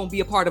when you're going to be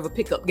a part of a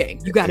pickup game.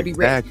 You got to be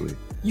ready. Exactly.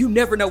 You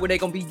never know when they're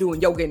going to be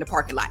doing yoga in the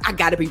parking lot. I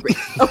got to be ready.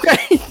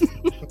 Okay.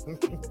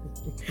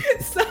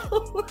 So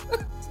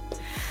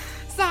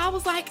I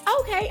was like,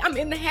 okay, I'm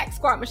in the hack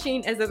squat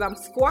machine. As I'm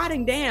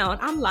squatting down,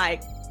 I'm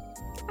like,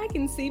 I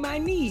can see my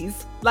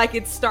knees. Like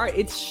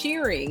it's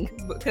shearing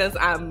because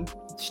I'm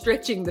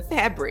stretching the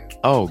fabric.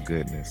 Oh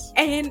goodness.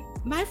 And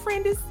my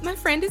friend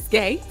is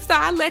gay, so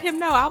I let him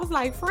know. I was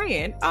like,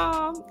 friend,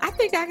 I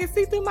think I can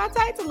see through my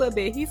tights a little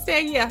bit. He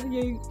said, yeah,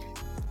 you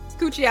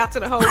coochie out to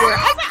the whole world.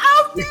 I said, oh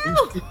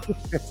no.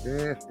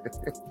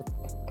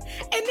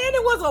 And then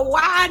it was a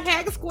wide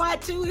hack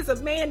squat too. It's a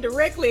man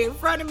directly in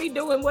front of me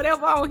doing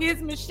whatever on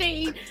his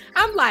machine.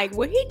 I'm like,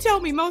 well, he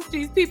told me most of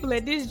these people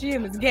at this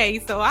gym is gay,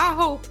 so I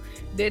hope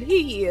that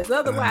he is.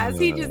 Otherwise,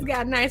 he just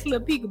got a nice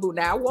little peekaboo.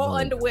 Now, I wore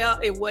underwear.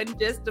 It wasn't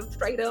just a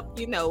straight up,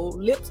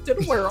 lips to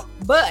the world,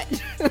 but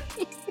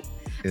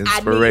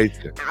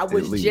inspiration. I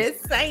was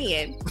just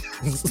saying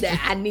that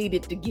I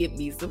needed to get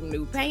me some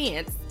new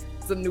pants,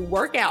 some new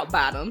workout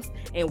bottoms.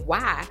 And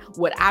why?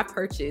 What I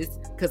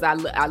purchased, because I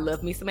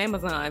love me some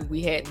Amazon.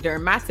 We had,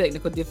 during my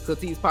technical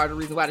difficulties, part of the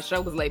reason why the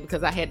show was late,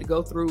 because I had to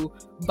go through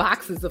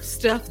boxes of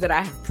stuff that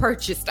I have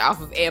purchased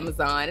off of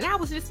Amazon. And I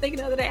was just thinking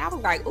the other day, I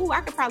was like, ooh, I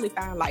could probably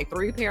find like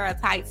 3 pair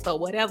of tights or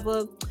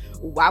whatever.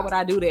 Why would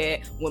I do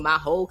that when my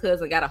whole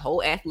cousin got a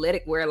whole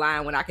athletic wear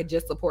line when I could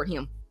just support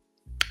him?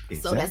 Exactly.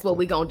 So that's what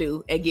we're going to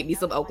do, and get me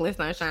some Oakland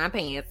Sunshine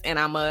pants, and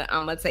I'm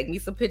gonna take me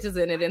some pictures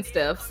in it and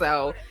stuff.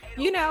 So,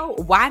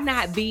 why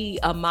not be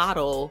a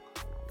model?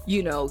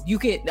 You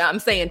can, I'm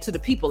saying to the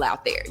people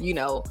out there,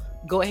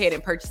 go ahead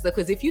and purchase stuff.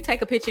 Because if you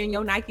take a picture in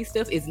your Nike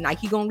stuff, is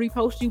Nike going to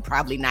repost you?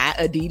 Probably not.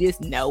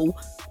 Adidas, no.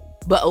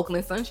 But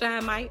Oakland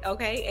Sunshine might,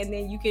 okay? And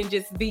then you can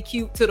just be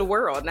cute to the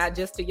world, not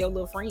just to your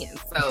little friends.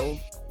 So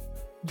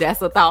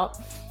that's a thought.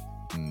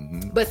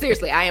 Mm-hmm. But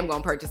seriously, I am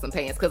going to purchase some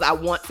pants because I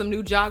want some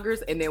new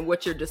joggers. And then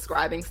what you're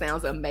describing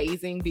sounds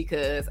amazing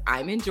because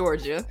I'm in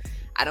Georgia.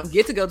 I don't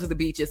get to go to the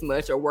beach as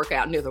much or work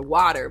out near the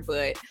water,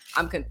 but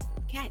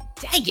God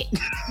dang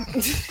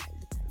it.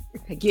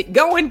 I get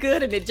going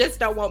good and it just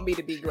don't want me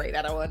to be great.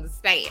 I don't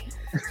understand.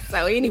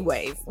 So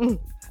anyways,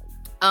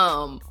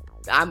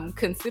 I'm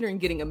considering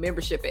getting a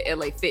membership at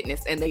LA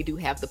Fitness, and they do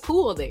have the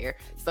pool there.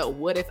 So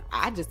what if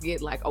I just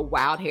get like a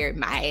wild hair in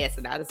my ass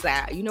and I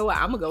decide, you know what,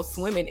 I'm gonna go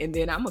swimming and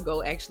then I'm gonna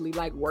go actually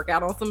like work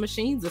out on some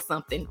machines or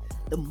something.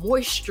 The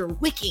moisture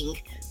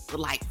wicking, but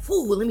like,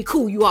 ooh, let me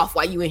cool you off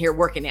while you in here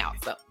working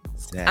out. So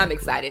exactly. I'm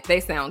excited. They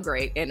sound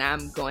great, and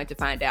I'm going to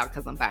find out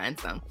because I'm buying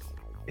some.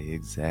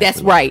 Exactly.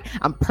 That's right.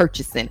 I'm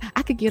purchasing.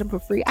 I could get them for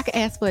free. I could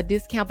ask for a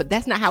discount, but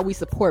that's not how we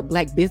support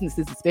Black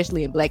businesses,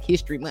 especially in Black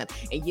History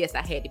Month. And yes,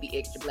 I had to be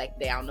extra black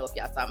today. I don't know if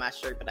y'all saw my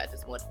shirt, but I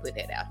just want to put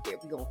that out there.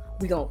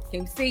 We gonna.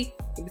 Can you see?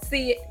 Can you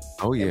see it?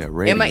 Oh yeah,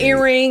 and my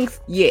earrings.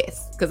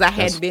 Yes, because I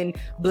hadn't been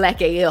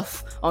Black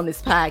AF on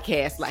this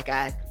podcast like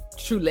I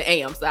truly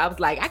am. So I was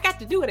like, I got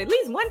to do it at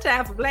least one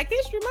time for Black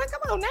History Month.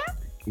 Come on now.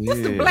 Yeah.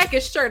 What's the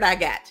blackest shirt I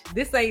got?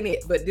 This ain't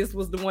it, but this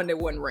was the one that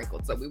wasn't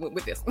wrinkled, so we went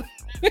with this one.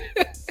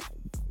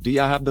 Do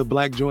y'all have the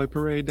Black Joy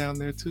Parade down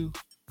there too?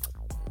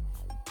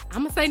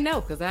 I'm gonna say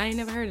no because I ain't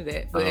never heard of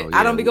that. But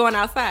I don't be going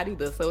outside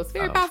either, so it's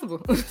very possible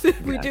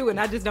we do, and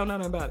I just don't know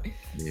nothing about it.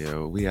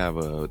 Yeah, we have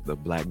the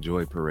Black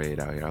Joy Parade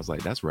out here. I was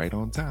like, that's right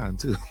on time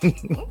too. Okay.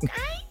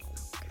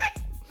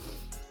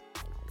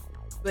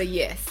 But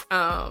yes,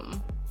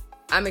 I'm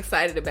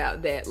excited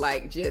about that.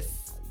 Like just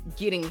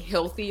getting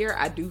healthier.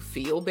 I do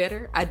feel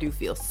better. I do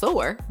feel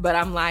sore, but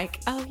I'm like,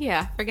 oh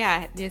yeah, I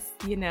forgot this,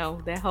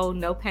 that whole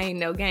no pain,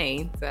 no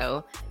gain.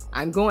 So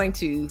I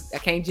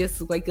can't just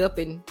wake up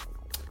and,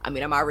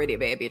 I'm already a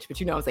bad bitch,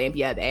 but you know what I'm saying?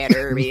 Be a bad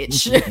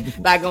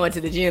bitch by going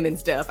to the gym and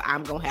stuff.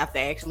 I'm going to have to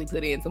actually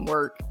put in some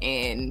work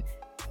and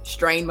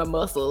strain my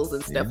muscles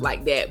and stuff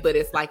like that. But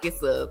it's like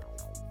it's a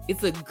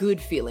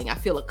good feeling. I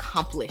feel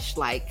accomplished.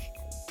 Like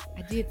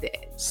I did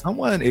that.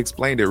 Someone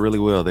explained it really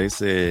well. They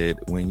said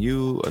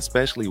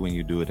especially when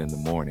you do it in the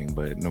morning,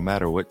 but no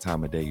matter what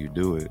time of day you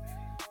do it,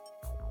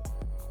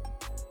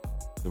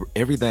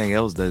 everything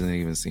else doesn't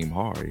even seem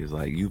hard. It's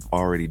like you've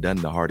already done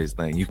the hardest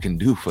thing you can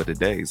do for the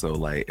day. So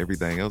like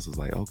everything else is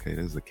like, okay,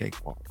 this is a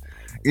cakewalk.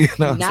 You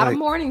know, not a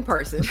morning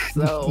person,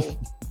 so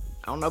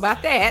I don't know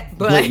about that.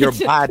 But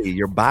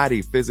your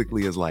body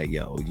physically is like,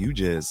 yo, you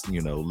just,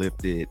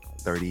 lifted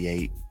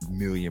 38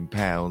 million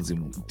pounds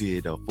and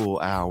did a full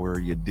hour.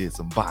 You did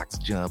some box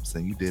jumps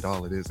and you did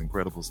all of this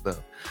incredible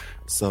stuff.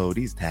 So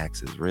these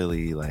taxes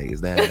really, like, is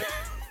that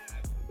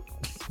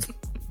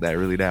that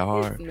really that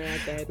hard?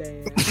 It's not that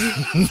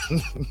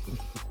bad.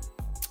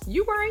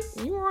 You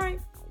right.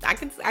 I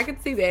can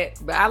see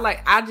that, but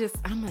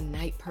I'm a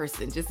night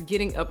person. Just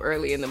getting up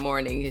early in the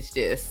morning is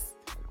just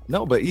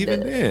no. But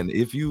even then,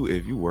 if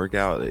you work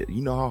out,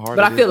 you know how hard.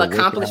 But I feel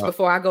accomplished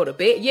before I go to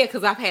bed. Yeah,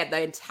 because I've had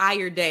the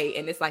entire day,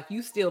 and it's like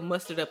you still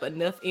mustered up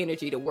enough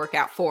energy to work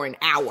out for an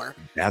hour.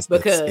 That's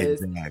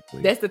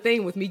the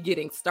thing with me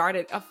getting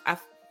started.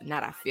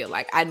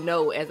 I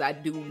know as I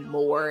do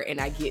more and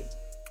I get.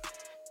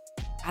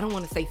 I don't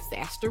want to say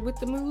faster with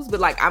the moves, but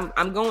like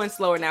I'm going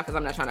slower now because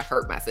I'm not trying to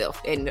hurt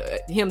myself, and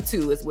him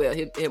too as well.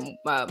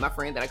 My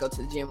friend that I go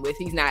to the gym with,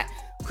 he's not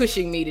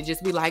pushing me to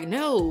just be like,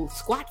 no,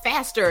 squat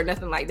faster or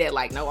nothing like that.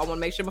 Like, no, I want to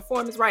make sure my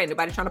form is right.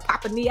 Nobody trying to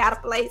pop a knee out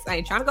of place. I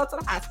ain't trying to go to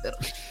the hospital.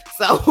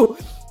 So,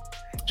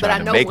 but I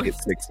know make it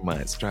 6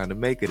 months, trying to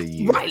make it a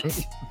year,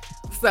 right?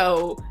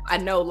 So I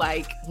know,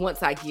 like,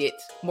 once I get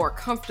more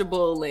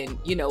comfortable and,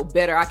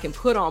 better, I can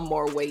put on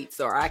more weights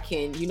or I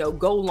can,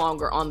 go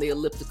longer on the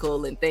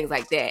elliptical and things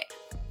like that.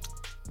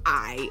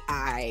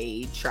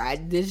 I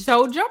tried this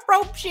whole jump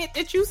rope shit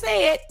that you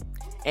said.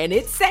 And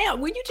it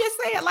sound, when you just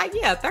say it like,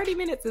 30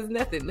 minutes is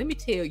nothing. Let me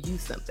tell you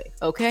something,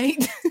 okay?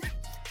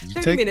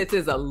 30 minutes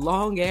is a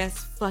long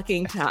ass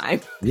fucking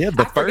time. Yeah,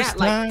 the first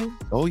time.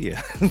 Oh,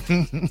 yeah.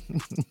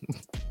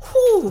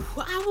 Whew,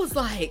 I was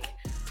like,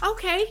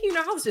 okay,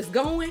 I was just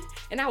going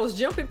and I was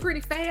jumping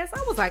pretty fast.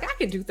 I was like, I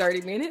can do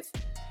 30 minutes.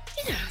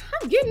 Yeah,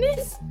 I'm getting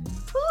this.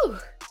 Whew.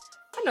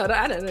 I know that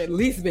I done at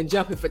least been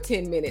jumping for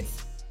 10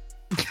 minutes.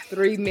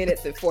 3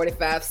 minutes and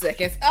 45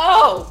 seconds.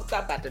 Oh,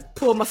 I'm about to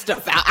pull my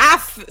stuff out. I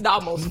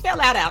almost fell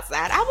out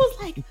outside. I was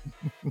like,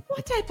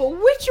 what type of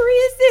witchery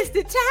is this?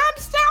 Did time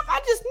stop?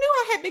 I just knew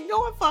I had been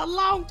going for a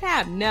long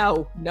time.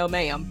 No,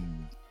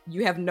 ma'am.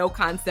 You have no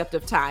concept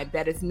of time.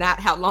 That is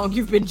not how long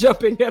you've been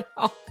jumping at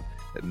all.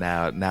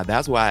 Now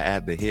that's why I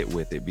add the hit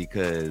with it,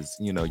 because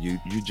you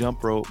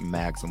jump rope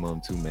maximum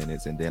 2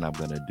 minutes, and then I'm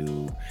gonna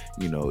do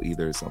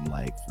either some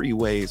like free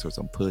weights or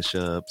some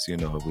push-ups.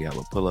 If we have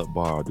a pull-up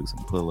bar, I'll do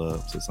some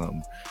pull-ups or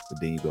something. But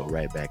then you go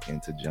right back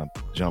into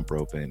jump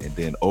roping, and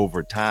then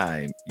over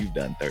time you've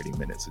done 30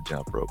 minutes of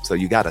jump rope. So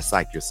you got to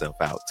psych yourself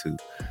out too.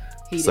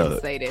 He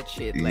didn't say that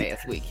shit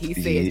last week. He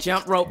said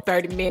jump rope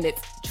 30 minutes,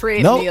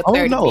 treadmill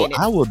 30 minutes.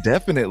 I will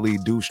definitely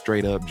do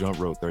straight up jump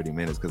rope 30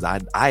 minutes because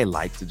I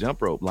like to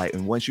jump rope. Like,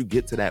 and once you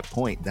get to that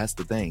point, that's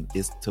the thing,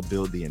 is to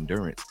build the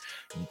endurance.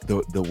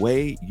 The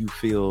way you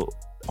feel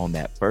on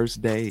that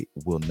first day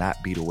will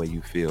not be the way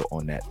you feel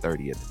on that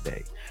 30th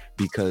day,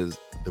 because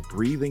the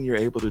breathing you're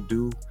able to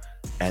do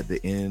at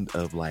the end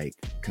of like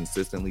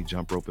consistently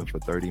jump roping for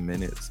 30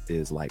 minutes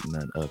is like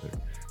none other.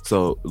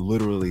 So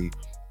literally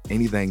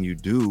anything you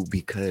do,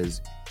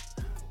 because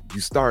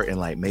you start and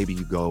like maybe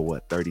you go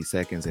 30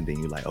 seconds and then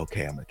you're like,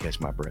 okay, I'm gonna catch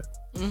my breath.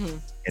 Mm-hmm.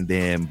 And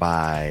then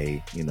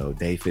by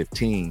day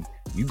 15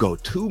 you go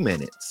 2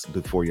 minutes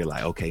before you're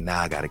like, okay,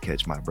 now I gotta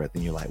catch my breath,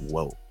 and you're like,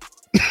 whoa.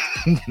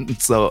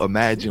 So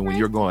imagine when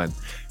you're going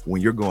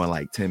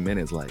like 10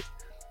 minutes, like,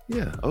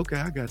 yeah, okay,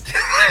 I got this.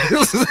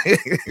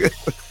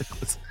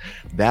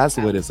 That's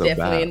what it's definitely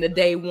about. Definitely in the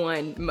day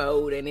one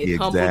mode, and it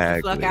humbled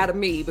the fuck out of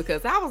me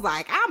because I was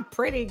like, I'm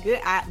pretty good.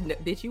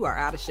 Bitch, you are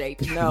out of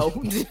shape. No.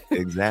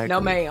 Exactly. No,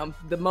 ma'am.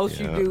 The most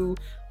you do,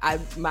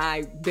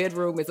 my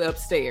bedroom is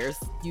upstairs.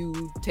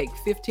 You take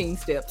 15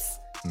 steps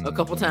a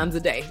couple times a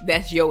day.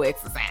 That's your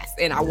exercise.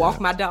 And I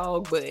walk my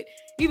dog, but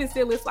even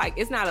still,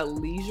 it's not a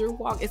leisure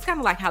walk. It's kind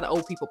of like how the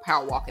old people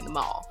power walk in the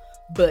mall.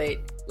 But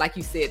like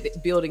you said,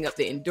 building up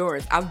the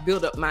endurance, I've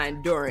built up my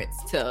endurance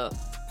to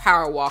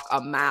power walk a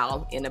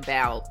mile in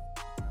about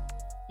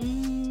I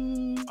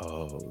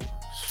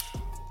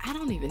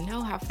don't even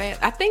know how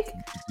fast. I think.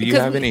 Do you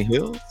have any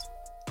hills?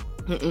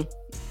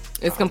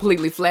 It's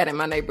completely flat in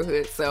my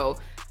neighborhood, so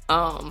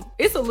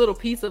it's a little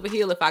piece of a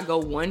hill if I go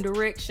one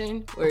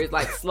direction, where it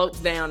like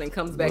slopes down and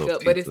comes back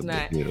up, but it's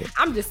not.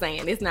 I'm just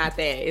saying, it's not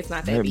that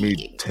Let big.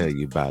 me tell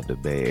you about the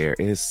Bay Area.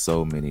 It's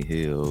so many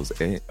hills.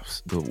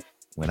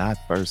 When I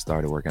first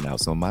started working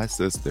out, so my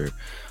sister,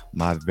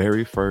 my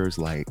very first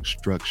like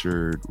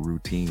structured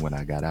routine when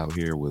I got out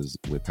here was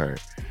with her,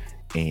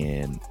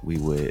 and we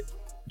would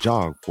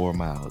jog 4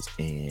 miles,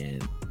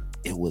 and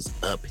it was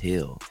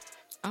uphill.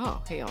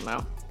 Oh, hell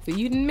no. So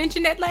you didn't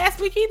mention that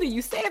last week either.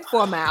 You said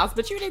 4 miles,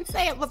 but you didn't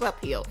say it was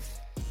uphill.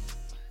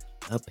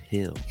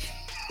 Uphill.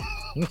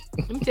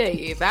 Let me tell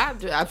you, if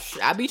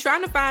I be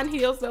trying to find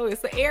hills though,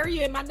 it's an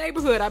area in my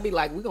neighborhood. I'd be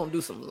like, we're gonna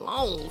do some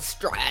long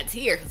strides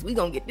here because we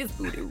gonna get this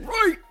booty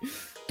right.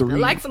 I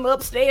like some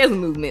upstairs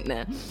movement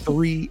now.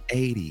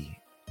 380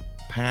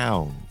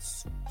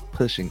 pounds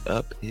pushing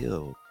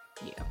uphill.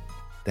 Yeah,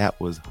 that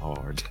was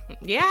hard.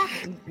 Yeah,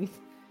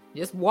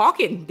 just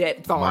walking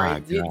that far. My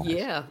gosh.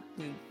 Yeah.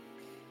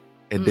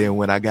 And then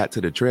when I got to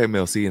the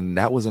treadmill, see, and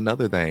that was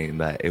another thing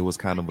that it was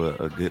kind of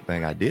a good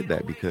thing I did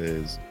that,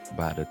 because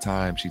by the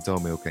time she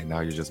told me, okay,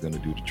 now you're just going to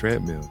do the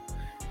treadmill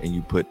and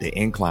you put the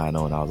incline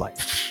on, I was like,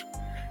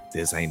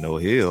 this ain't no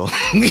hill.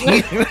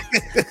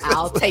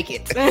 I'll take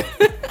it.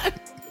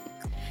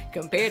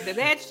 Compared to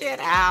that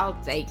shit, I'll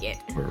take it.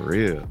 For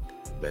real.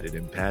 Better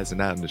than passing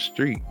out in the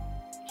street.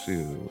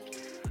 Shoot.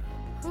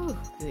 Oh,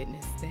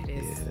 goodness. That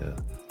is. Yeah.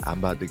 I'm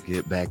about to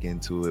get back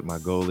into it. My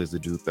goal is to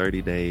do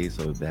 30 days.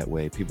 So that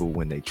way people,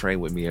 when they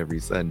train with me every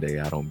Sunday,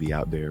 I don't be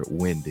out there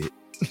winded,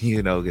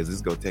 because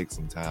it's going to take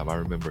some time. I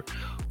remember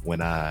when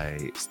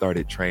I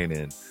started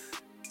training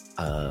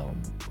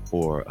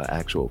for an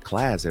actual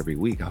class every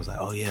week, I was like,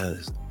 oh yeah,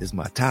 this is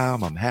my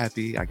time. I'm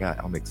happy.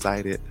 I'm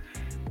excited.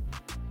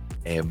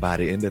 And by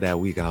the end of that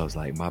week, I was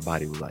like, my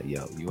body was like,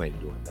 yo, you ain't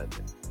doing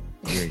nothing.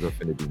 You ain't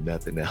gonna do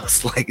nothing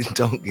else. Like,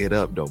 don't get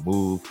up, don't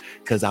move.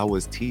 Cause I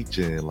was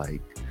teaching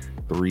like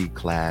 3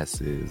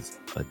 classes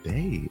a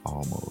day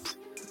almost.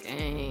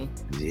 Dang.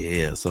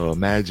 Yeah. So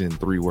imagine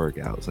 3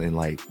 workouts. And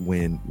like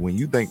when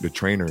you think the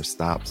trainer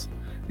stops,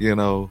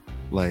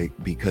 like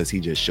because he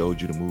just showed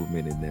you the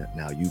movement and then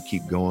now you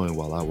keep going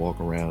while I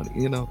walk around,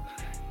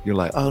 you're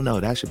like, oh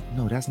no, that's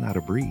not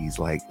a breeze.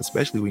 Like,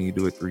 especially when you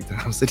do it 3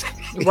 times a day.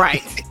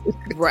 Right.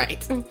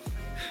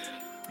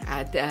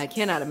 I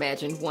cannot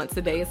imagine once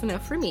a day is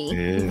enough for me.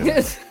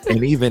 Yeah.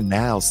 And even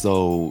now,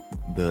 so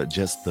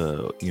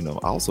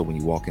also when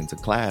you walk into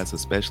class,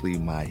 especially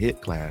my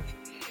HIIT class,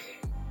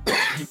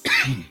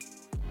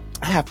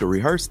 I have to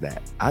rehearse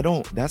that.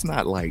 That's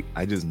not like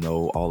I just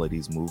know all of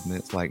these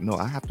movements. Like, no,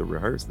 I have to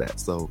rehearse that.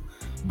 So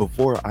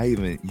before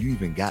you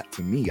even got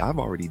to me, I've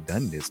already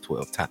done this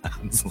 12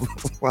 times.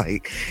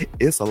 Like,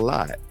 it's a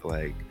lot.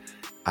 Like,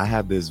 I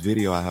have this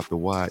video I have to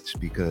watch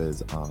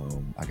because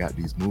I got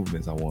these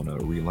movements I want to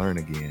relearn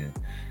again.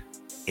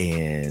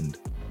 And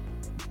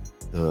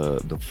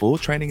the full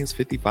training is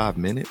 55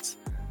 minutes,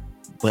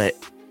 but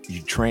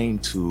you train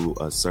to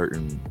a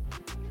certain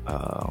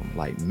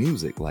like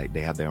music, like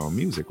they have their own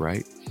music,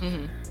 right?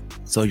 Mm-hmm.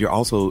 So you're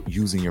also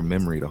using your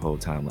memory the whole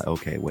time. Like,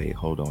 okay, wait,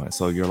 hold on.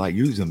 So you're like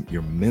using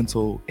your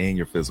mental and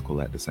your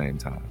physical at the same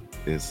time.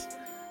 It's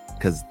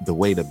because the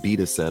way the beat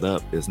is set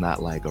up is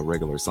not like a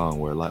regular song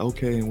where like,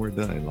 okay, and we're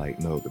done. Like,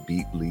 no, the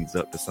beat leads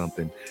up to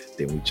something,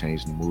 then we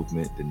change the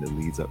movement, then it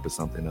leads up to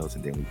something else,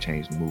 and then we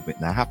change the movement.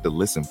 And I have to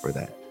listen for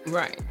that.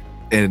 Right.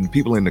 And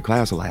people in the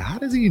class are like, how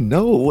does he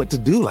know what to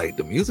do? Like,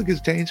 the music is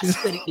changing.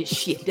 Study this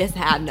shit. That's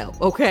how I know.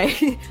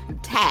 Okay. I'm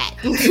tired.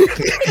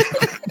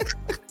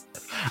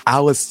 I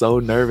was so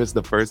nervous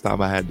the first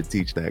time I had to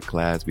teach that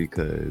class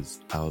because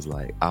I was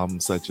like,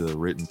 I'm such a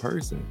written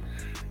person.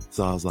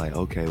 So I was like,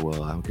 okay,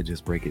 well, I could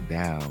just break it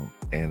down.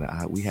 And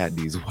we had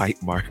these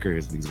white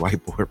markers, these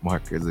whiteboard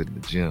markers in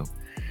the gym,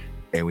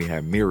 and we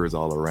had mirrors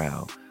all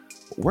around.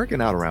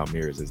 Working out around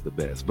mirrors is the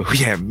best, but we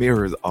had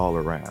mirrors all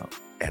around.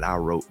 And I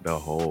wrote the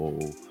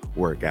whole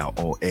workout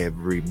on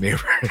every mirror.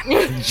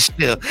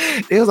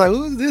 It was like,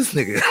 who's this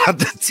nigga out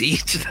to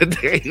teach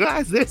today?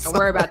 Why is this? Don't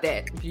worry about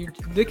that. You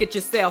look at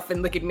yourself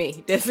and look at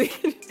me. That's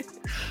it.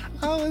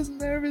 I was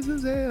nervous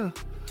as hell.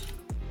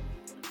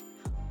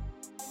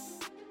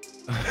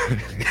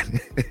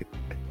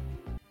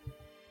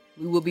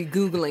 We will be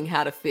Googling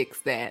how to fix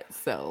that.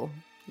 So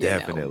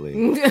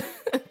definitely.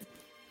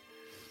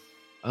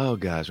 Oh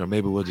gosh, or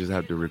maybe we'll just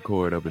have to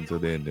record up until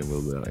then, then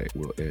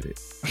we'll edit.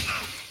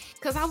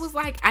 Cause I was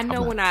like, I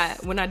know when I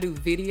do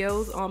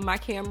videos on my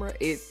camera,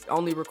 it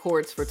only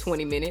records for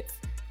 20 minutes.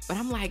 But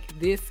I'm like,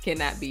 this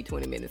cannot be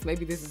 20 minutes.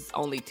 Maybe this is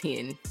only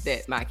 10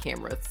 that my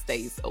camera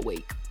stays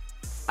awake.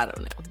 I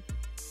don't know.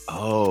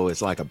 Oh,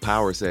 it's like a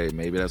power save.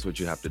 Maybe that's what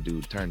you have to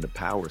do. Turn the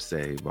power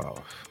save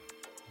off.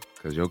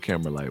 Because your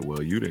camera like,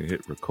 well, you didn't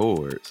hit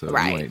record, so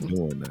right. You ain't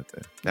doing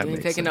nothing. That you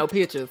ain't taking no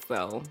pictures,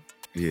 so.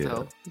 Yeah.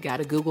 So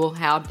gotta Google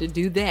how to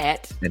do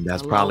that. And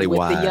that's probably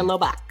why the yellow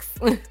box.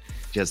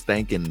 Just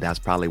thinking that's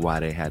probably why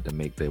they had to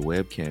make the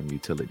webcam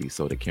utility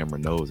so the camera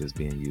knows it's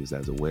being used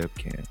as a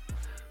webcam.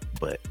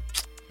 But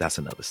that's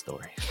another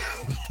story.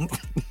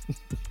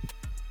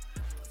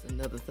 It's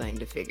another thing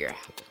to figure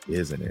out.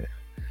 Isn't it?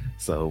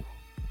 So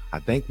I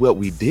think what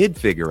we did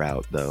figure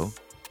out though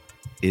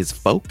is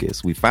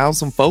focus. We found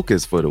some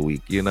focus for the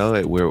week.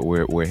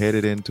 We're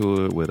headed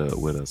into it with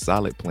a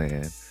solid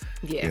plan.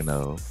 Yes.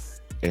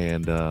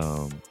 And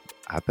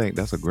I think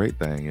that's a great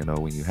thing,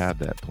 when you have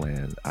that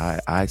plan.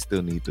 I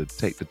still need to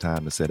take the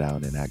time to sit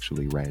down and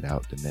actually write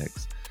out the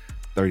next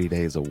 30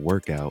 days of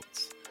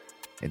workouts.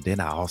 And then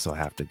I also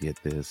have to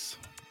get this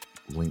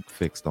link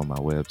fixed on my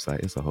website.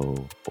 It's a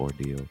whole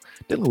ordeal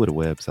dealing with a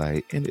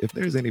website. And if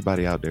there's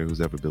anybody out there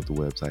who's ever built a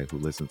website who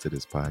listens to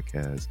this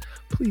podcast,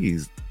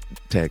 please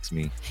text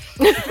me.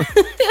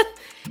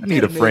 I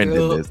need a friend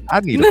in this. I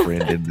need a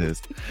friend in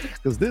this.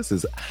 Because this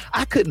is,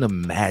 I couldn't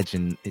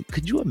imagine.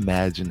 Could you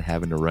imagine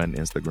having to run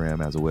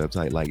Instagram as a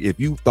website? Like if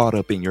you thought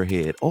up in your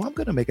head, oh, I'm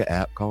going to make an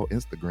app called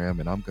Instagram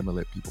and I'm going to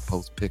let people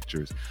post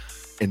pictures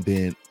and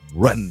then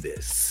run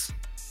this.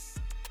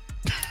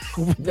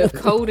 The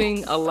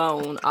coding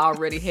alone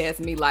already has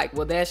me like,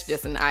 well, that's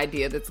just an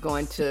idea that's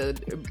going to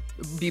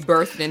be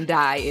birthed and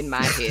die in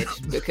my head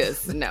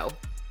because no.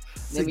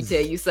 Let me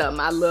tell you something.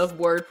 I love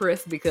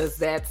WordPress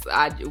because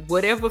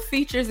whatever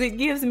features it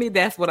gives me,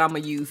 that's what I'm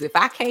going to use. If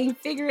I can't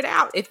figure it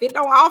out, if it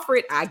don't offer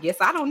it, I guess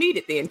I don't need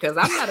it then because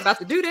I'm not about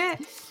to do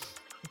that.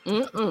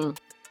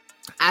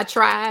 I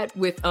tried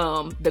with,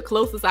 the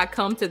closest I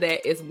come to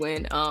that is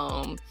when,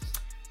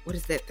 what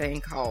is that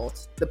thing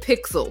called? The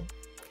Pixel.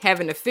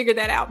 Having to figure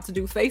that out to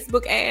do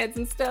Facebook ads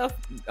and stuff,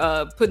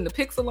 putting the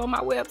Pixel on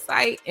my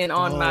website and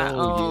on my,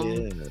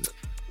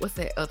 what's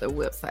that other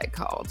website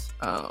called?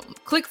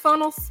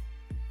 ClickFunnels.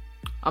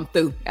 I'm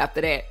through after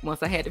that.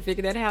 Once I had to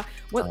figure that out.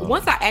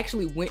 Once I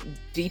actually went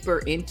deeper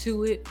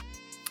into it,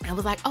 I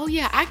was like, oh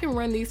yeah, I can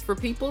run these for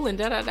people and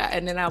da-da-da.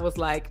 And then I was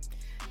like,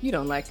 you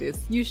don't like this.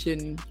 You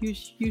shouldn't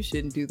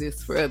do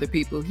this for other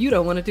people. You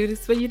don't want to do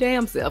this for your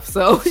damn self.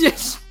 So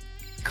just...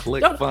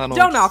 ClickFunnels.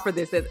 Don't offer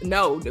this as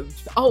no.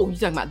 Oh, you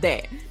talking about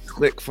that?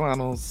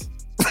 ClickFunnels.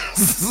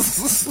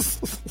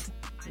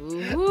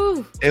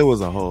 It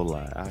was a whole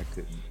lot. I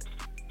couldn't.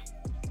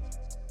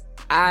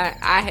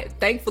 I had,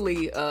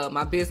 thankfully,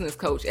 my business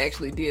coach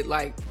actually did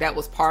that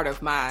was part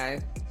of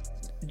my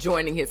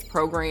joining his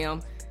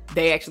program.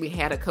 They actually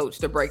had a coach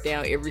to break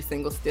down every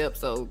single step.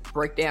 So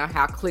break down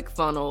how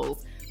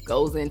ClickFunnels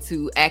goes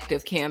into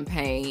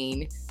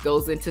ActiveCampaign,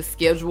 goes into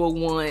Schedule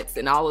Once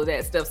and all of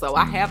that stuff. So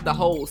I have the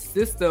whole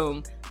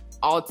system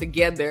all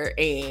together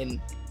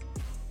and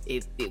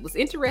it was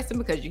interesting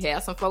because you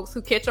have some folks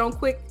who catch on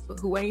quick,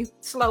 who ain't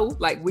slow.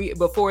 Like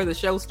before the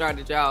show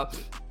started, y'all,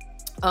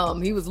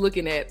 he was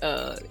looking at,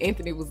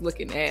 Anthony was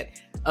looking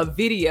at a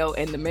video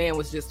and the man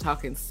was just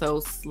talking so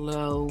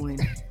slow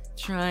and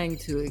trying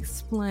to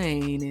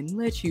explain and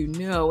let you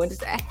know and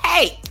just say,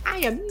 hey, I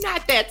am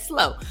not that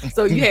slow.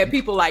 So you had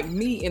people like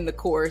me in the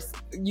course,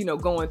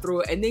 going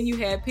through it. And then you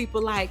had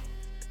people like,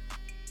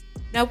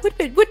 now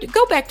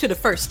go back to the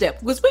first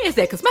step. Where is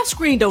that? Because my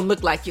screen don't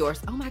look like yours.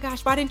 Oh my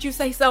gosh, why didn't you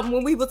say something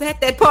when we was at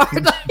that part?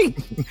 Like,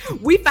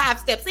 we 5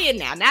 steps in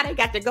now. Now they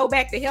got to go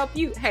back to help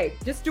you. Hey,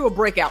 just do a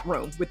breakout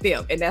room with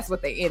them. And that's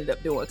what they ended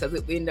up doing because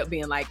it ended up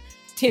being like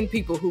 10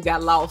 people who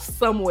got lost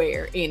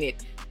somewhere in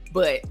it.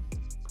 But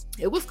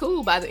it was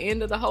cool. By the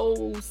end of the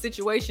whole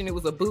situation, it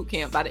was a boot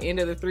camp. By the end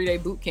of the 3-day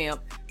boot camp,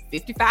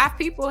 55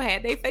 people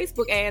had their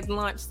Facebook ads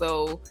launched.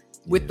 So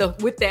with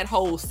that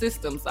whole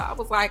system, so I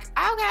was like,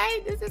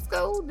 okay, this is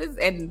cool.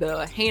 And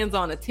the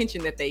hands-on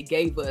attention that they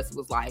gave us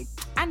was like,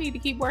 I need to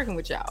keep working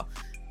with y'all.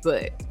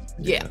 But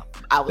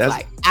I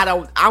was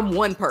I'm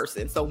one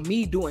person. So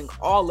me doing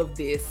all of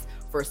this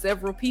for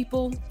several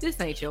people,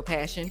 this ain't your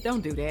passion.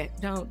 Don't do that.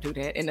 Don't do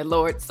that. And the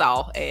Lord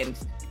saw, and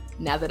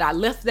now that I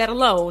left that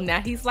alone,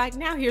 now he's like,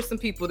 now here's some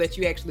people that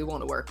you actually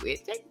want to work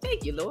with.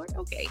 Thank you, Lord.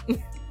 Okay.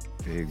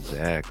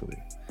 Exactly.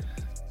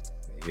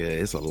 Yeah,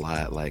 it's a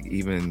lot. Like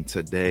even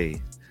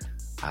today,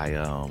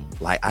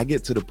 I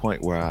get to the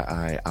point where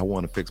I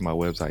want to fix my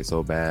website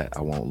so bad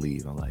I won't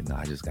leave. I'm like, no,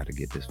 I just got to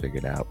get this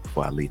figured out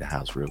before I leave the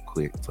house real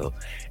quick. So,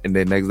 and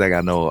then next thing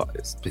I know,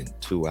 it's been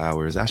 2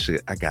 hours. I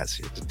got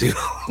shit to do.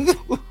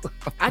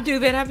 I do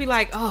that. I'd be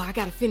like, oh, I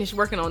got to finish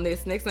working on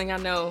this. Next thing I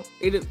know,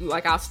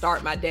 I'll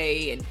start my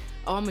day and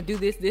I'm gonna do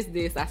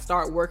this. I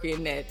start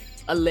working at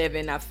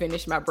 11. I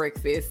finish my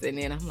breakfast and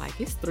then I'm like,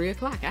 it's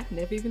 3:00. I've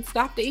never even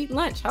stopped to eat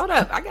lunch. Hold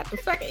up, I got to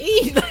fucking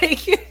eat.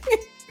 Like,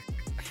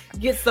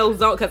 get so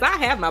zoned because I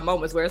have my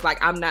moments where it's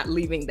like I'm not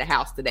leaving the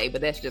house today,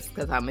 but that's just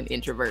because I'm an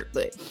introvert.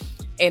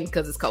 And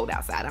because it's cold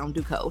outside, I don't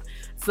do cold,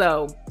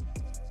 so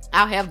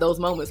I'll have those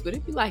moments. But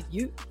it'd be like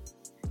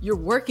you're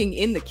working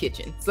in the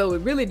kitchen, so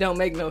it really don't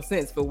make no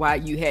sense for why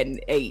you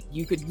hadn't ate.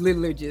 You could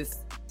literally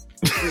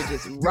you're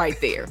just right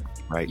there.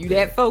 Right. You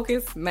that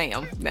focused,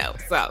 ma'am? No.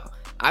 So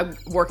I'm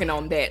working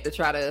on that to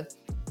try to,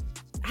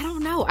 I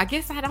don't know. I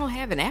guess I don't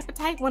have an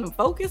appetite when I'm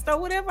focused or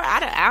whatever.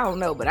 I don't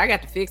know, but I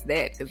got to fix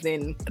that because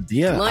then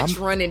lunch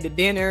run into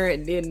dinner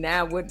and then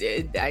now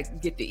I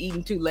get to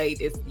eating too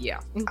late.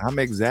 I'm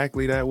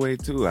exactly that way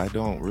too. I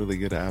don't really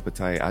get an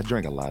appetite. I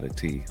drink a lot of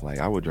tea. Like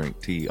I would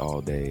drink tea all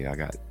day. I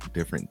got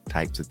different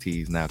types of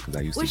teas now because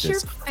I used What's to your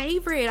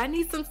favorite? I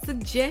need some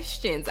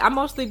suggestions. I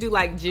mostly do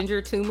like ginger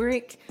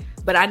turmeric,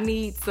 but I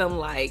need some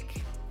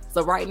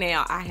so right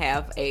now I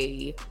have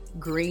a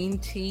green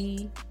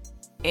tea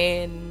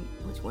and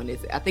which one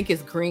is it? I think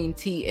it's green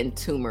tea and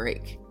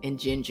turmeric and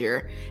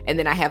ginger. And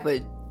then I have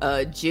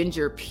a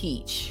ginger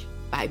peach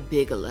by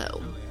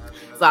Bigelow.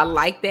 So I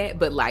like that.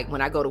 But like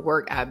when I go to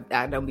work,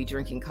 I don't be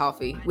drinking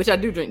coffee, which I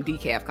do drink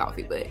decaf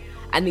coffee, but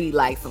I need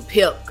like some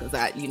pep because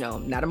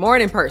I'm not a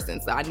morning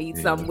person. So I need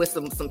some with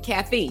some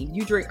caffeine.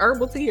 You drink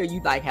herbal tea or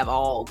you like have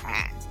all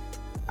kinds?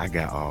 I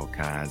got all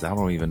kinds. I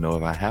don't even know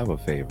if I have a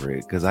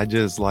favorite because I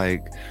just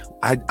like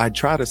I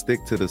try to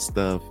stick to the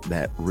stuff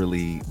that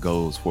really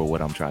goes for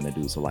what I'm trying to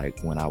do. So like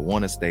when I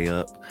want to stay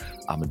up,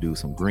 I'm gonna do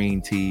some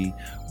green tea,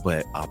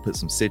 but I'll put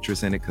some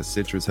citrus in it because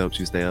citrus helps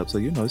you stay up. So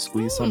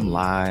squeeze some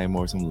lime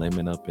or some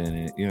lemon up in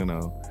it.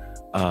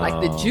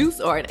 Like the juice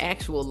or an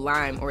actual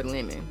lime or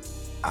lemon.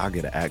 I'll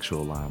get an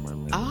actual lime or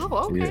lemon.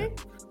 Oh, okay.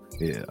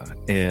 Yeah.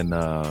 And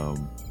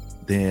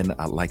then,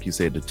 like you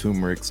said, the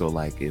turmeric. So,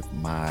 like, if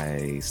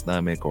my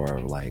stomach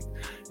or like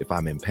if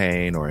I'm in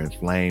pain or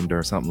inflamed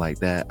or something like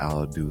that,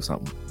 I'll do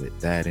something with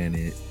that in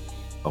it,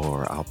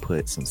 or I'll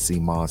put some sea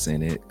moss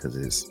in it because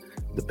it's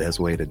the best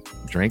way to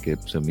drink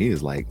it. To me,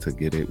 is like to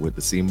get it with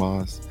the sea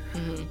moss.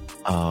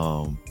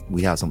 Mm-hmm.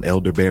 We have some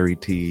elderberry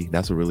tea.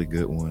 That's a really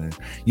good one.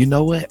 You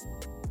know what?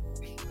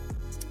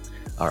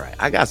 All right,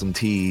 I got some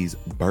teas.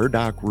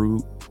 Burdock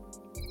root.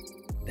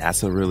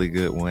 That's a really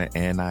good one.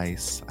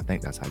 Anise. I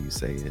think that's how you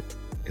say it.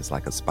 It's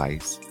like a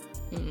spice.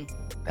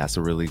 That's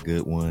a really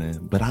good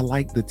one. But I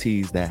like the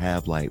teas that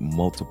have like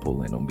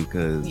multiple in them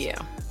because,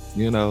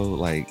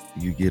 like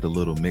you get a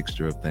little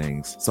mixture of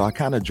things. So I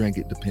kind of drink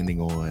it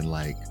depending on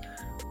like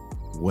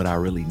what I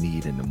really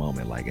need in the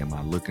moment. Like, am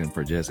I looking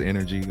for just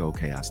energy?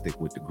 Okay, I stick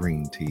with the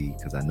green tea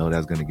because I know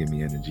that's going to give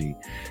me energy.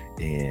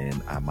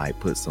 And I might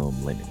put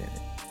some lemon in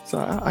it. So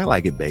I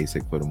like it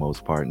basic for the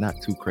most part,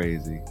 not too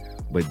crazy,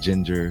 but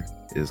ginger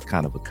is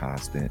kind of a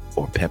constant,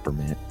 or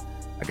peppermint.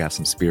 I got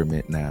some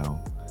spearmint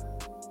now.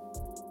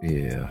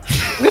 Yeah.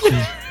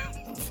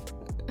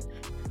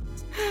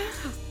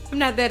 I'm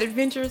not that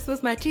adventurous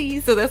with my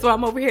teas, so that's why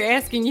I'm over here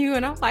asking you.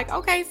 And I'm like,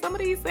 okay, some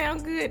of these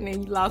sound good, and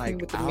then you lost me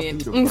with the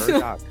mint.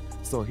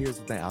 So here's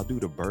the thing: I'll do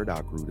the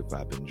burdock root if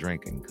I've been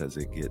drinking because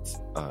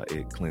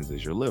it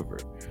cleanses your liver.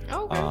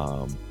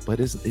 Okay. But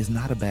it's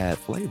not a bad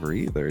flavor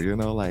either.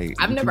 Like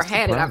I've never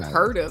had it. I've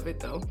heard of it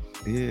though.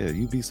 Yeah,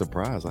 you'd be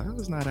surprised. Like,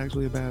 it's not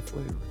actually a bad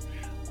flavor.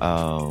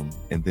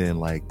 And then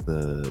like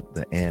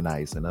the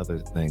anise and other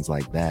things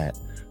like that.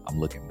 I'm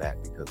looking back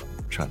because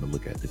I'm trying to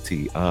look at the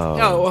tea.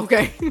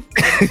 Okay.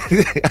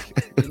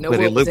 But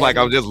it looks like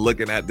I'm just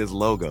looking at this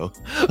logo.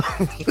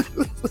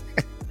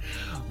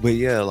 But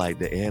yeah, like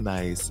the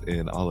anise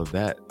and all of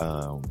that,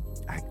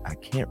 I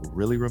can't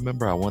really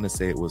remember. I want to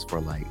say it was for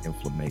like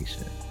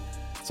inflammation.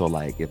 So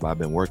like if I've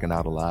been working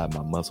out a lot,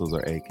 my muscles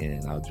are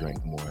aching, I'll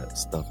drink more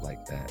stuff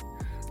like that.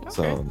 Okay.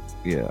 So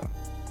yeah,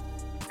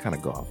 kind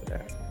of go off of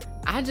that.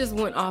 I just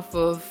went off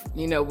of,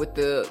 with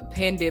the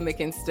pandemic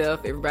and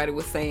stuff, everybody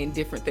was saying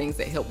different things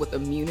that help with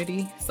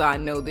immunity. So I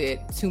know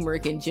that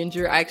turmeric and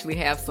ginger, I actually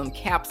have some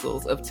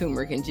capsules of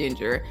turmeric and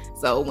ginger.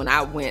 So when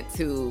I went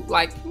to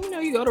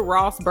you go to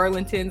Ross,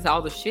 Burlington's,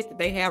 all the shit that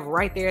they have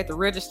right there at the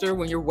register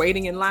when you're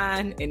waiting in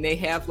line, and they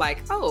have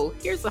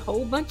here's a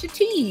whole bunch of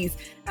teas.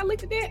 I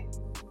looked at that.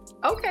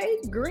 Okay,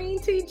 green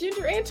tea,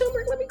 ginger, and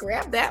turmeric. Let me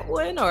grab that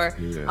one. Or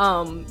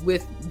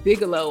with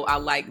Bigelow, I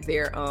like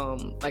their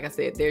like I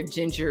said, their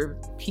ginger,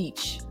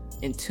 peach,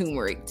 and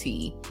turmeric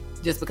tea,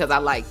 just because I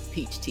like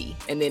peach tea.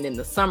 And then in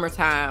the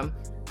summertime,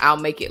 I'll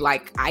make it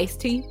like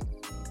iced tea.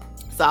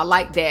 So I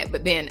like that.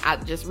 But then I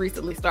just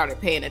recently started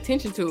paying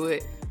attention to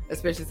it,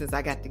 especially since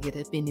I got to get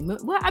up in the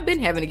morning. Well, I've been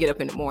having to get up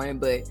in the morning,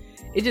 but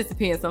it just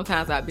depends.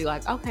 Sometimes I'd be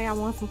like, okay, I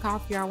want some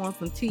coffee, I want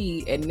some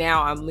tea. And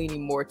now I'm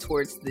leaning more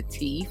towards the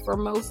tea for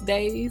most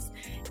days.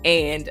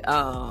 And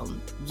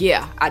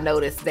I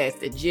noticed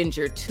that the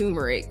ginger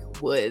turmeric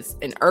was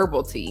an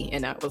herbal tea.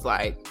 And I was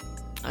like,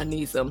 I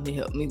need something to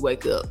help me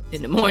wake up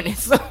in the morning.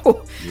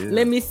 So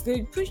let me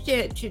push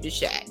that to the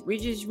side.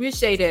 We'll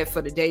say that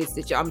for the days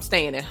that I'm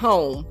staying at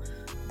home,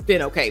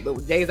 then okay. But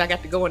with days I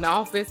got to go in the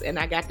office and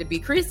I got to be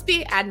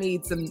crispy, I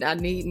need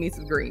me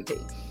some green tea.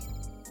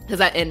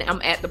 And I'm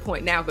at the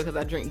point now, because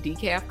I drink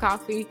decaf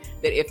coffee,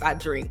 that if I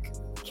drink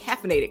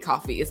caffeinated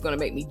coffee, it's going to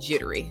make me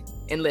jittery,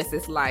 unless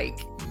it's like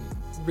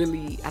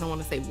really, I don't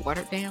want to say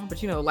watered down,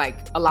 but like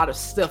a lot of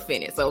stuff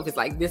in it. So if it's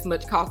like this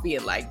much coffee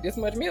and like this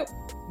much milk,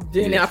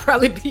 then I'll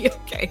probably be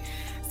okay.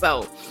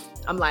 So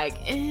I'm like,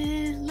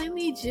 let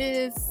me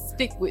just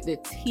stick with the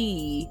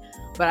tea.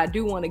 But I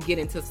do want to get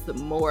into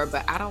some more,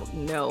 but I don't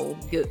know.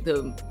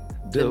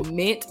 The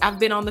mint I've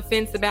been on the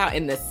fence about,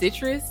 and the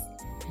citrus,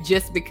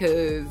 just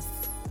because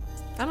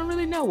I don't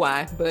really know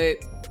why, but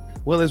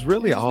it's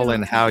really all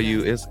in how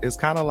you. It's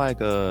kind of like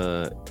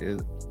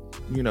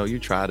you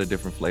try the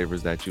different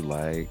flavors that you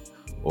like,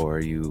 or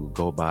you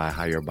go by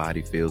how your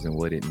body feels and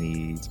what it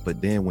needs.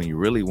 But then when you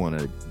really want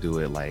to do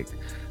it, like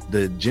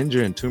the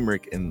ginger and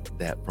turmeric in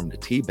that from the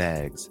tea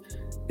bags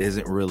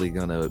isn't really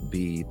gonna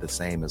be the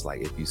same as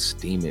like if you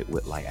steam it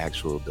with like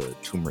the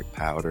turmeric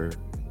powder,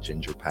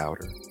 ginger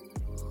powder.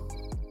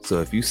 So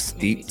if you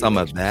steep some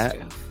of that,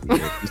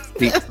 if you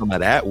steep some of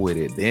that with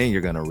it, then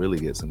you're gonna really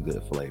get some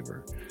good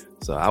flavor.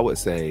 So I would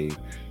say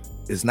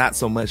it's not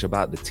so much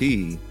about the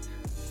tea,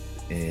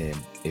 and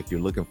if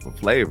you're looking for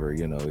flavor,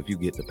 if you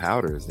get the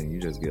powders, then you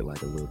just get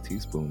like a little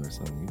teaspoon or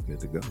something, you're good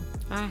to go.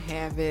 I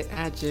have it.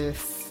 I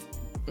just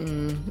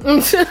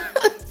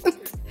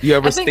You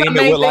ever I think my steam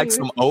it main with like thing-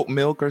 some oat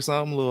milk or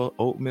something? Little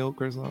oat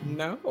milk or something?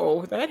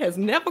 No, that has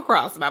never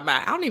crossed my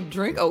mind. I don't even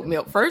drink oat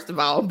milk, first of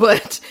all,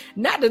 but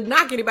not to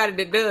knock anybody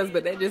that does,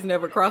 but that just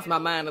never crossed my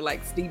mind to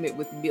like steam it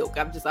with milk.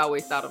 I've just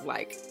always thought of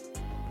like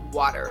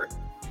water,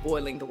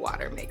 boiling the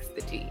water makes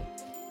the tea.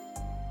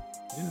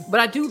 Yeah. But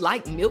I do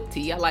like milk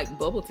tea. I like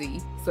bubble tea.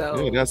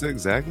 So Yeah, that's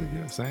exactly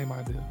same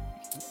idea.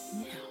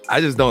 I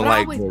just don't but I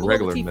like always the boil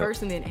regular the tea milk.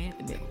 first and then add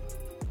the milk.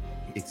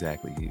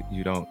 Exactly.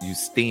 You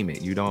steam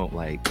it. You don't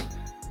like,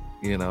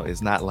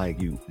 it's not like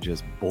you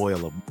just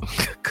boil a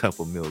cup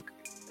of milk.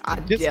 I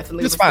Just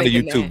definitely just was find a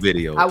thinking YouTube that.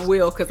 video. I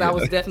will, because I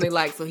was definitely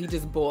like, so he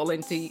just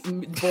boiling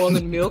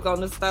milk on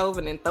the stove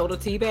and then throw the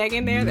tea bag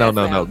in there? No.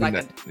 That sounds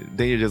like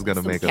Then you're just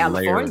gonna some make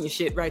California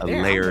shit right a there. I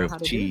don't layer know of how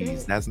to do cheese.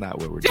 that. That's not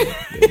what we're doing.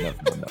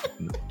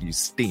 No. You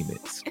steam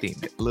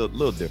it.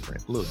 Little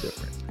different.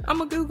 I'm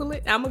gonna Google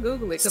it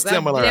because I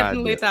Similar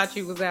definitely idea. thought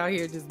you was out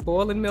here just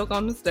boiling milk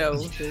on the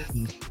stove.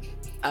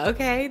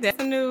 Okay,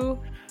 that's a new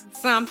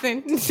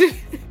something.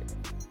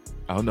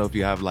 I don't know if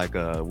you have like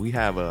I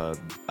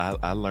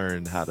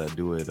learned how to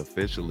do it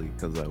officially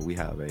because we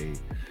have a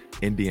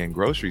Indian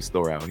grocery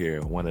store out here.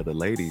 One of the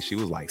ladies, she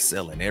was like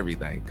selling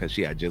everything because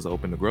she had just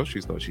opened the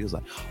grocery store. She was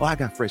like, "Oh, I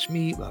got fresh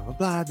meat, blah blah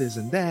blah, this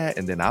and that."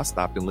 And then I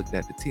stopped and looked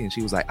at the tea, and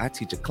she was like, "I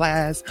teach a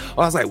class." I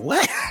was like,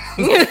 "What?"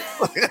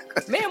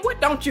 Man, what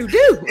don't you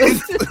do?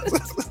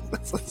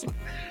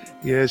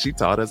 Yeah, she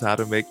taught us how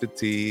to make the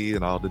tea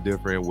and all the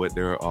different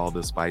all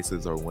the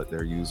spices or what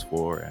they're used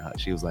for. And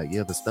she was like,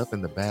 "Yeah, the stuff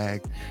in the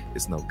bag,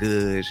 it's no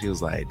good." She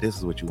was like, "This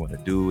is what you want to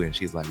do." And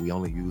she's like, "We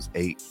only use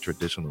 8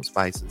 traditional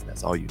spices.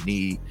 That's all you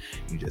need.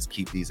 You just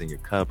keep these in your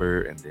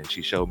cupboard." And then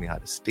she showed me how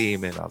to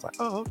steam it. I was like,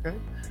 "Oh, okay,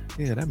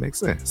 yeah, that makes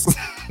sense."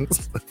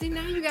 See,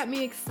 now you got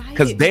me excited.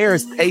 Because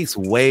theirs tastes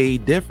way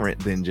different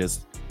than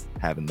just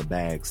having the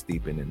bag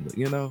steeping in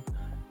the,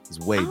 it's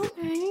way different.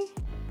 Okay.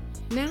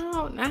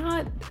 Now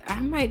I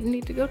might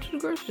need to go to the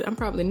grocery store. I'm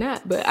probably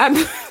not, but I'm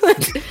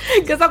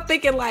because I'm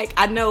thinking like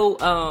I know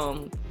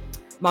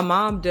my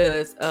mom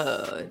does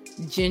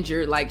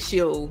ginger, like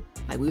she'll,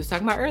 like we was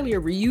talking about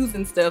earlier,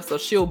 reusing stuff, so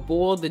she'll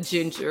boil the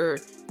ginger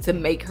to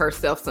make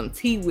herself some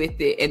tea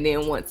with it, and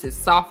then once it's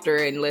softer,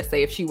 and let's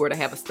say if she were to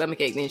have a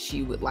stomachache, then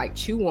she would like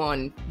chew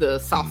on the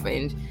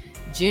softened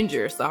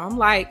ginger. So I'm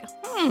like,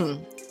 I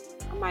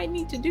might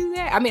need to do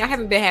that. I mean, I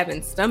haven't been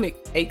having stomach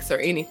aches or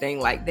anything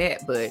like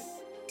that, but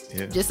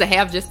Yeah. just to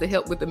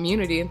help with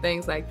immunity and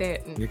things like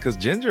that. And Because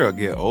ginger will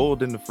get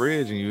old in the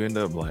fridge and you end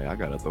up like, I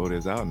gotta throw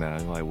this out now.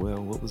 And you're like,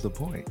 well, what was the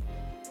point?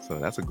 So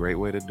that's a great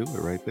way to do it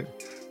right there.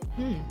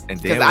 And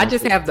because then I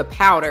just have the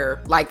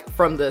powder, like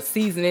from the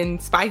seasoning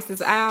spices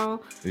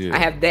aisle. Yeah. I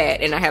have that,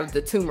 and I have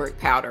the turmeric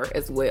powder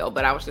as well.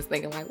 But I was just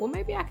thinking, like, well,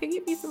 maybe I could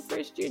get me some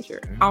fresh ginger.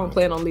 I don't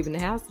plan on leaving the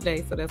house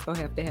today, so that's gonna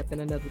have to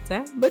happen another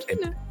time. But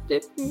then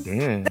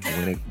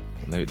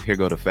here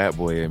go the fat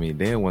boy. I mean,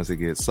 then once it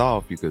gets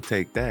soft, you could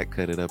take that,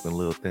 cut it up in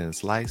little thin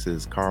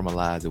slices,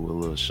 caramelize it with a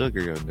little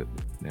sugar.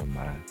 Never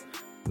mind.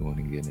 We won't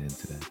even get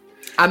into that.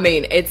 I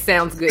mean, it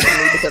sounds good to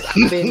me because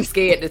I've been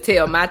scared to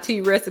tell my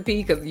tea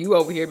recipe because you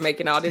over here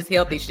making all this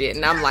healthy shit.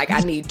 And I'm like, I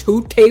need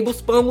 2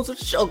 tablespoons of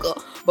sugar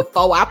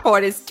before I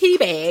pour this tea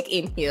bag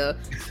in here.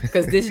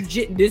 Because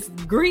this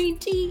green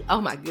tea,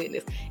 oh my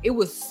goodness. It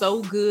was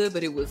so good,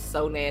 but it was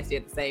so nasty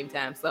at the same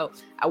time. So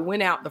I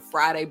went out the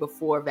Friday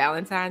before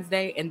Valentine's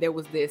Day, and there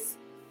was this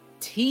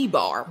tea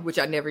bar, which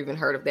I never even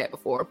heard of that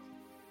before.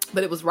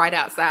 But it was right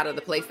outside of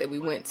the place that we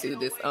went to,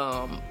 this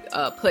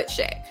putt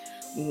shack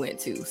we went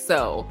to.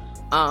 So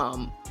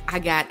I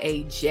got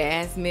a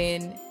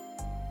jasmine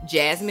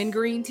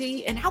green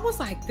tea, and I was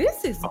like,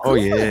 this is Oh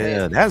good.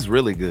 yeah, that's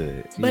really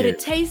good. But Yeah. it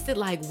tasted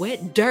like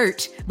wet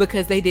dirt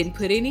because they didn't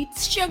put any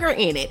sugar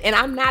in it. And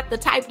I'm not the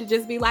type to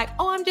just be like,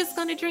 oh, I'm just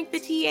gonna drink the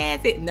tea as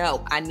it.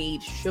 No, I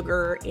need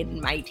sugar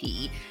in my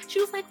tea. She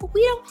was like, well,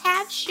 we don't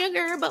have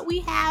sugar, but we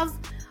have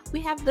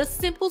the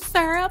simple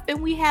syrup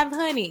and we have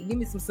honey. Give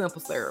me some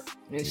simple syrup.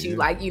 And she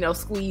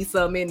squeeze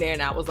some in there.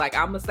 And I was like,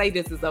 I'm going to say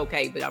this is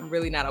okay, but I'm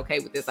really not okay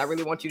with this. I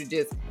really want you to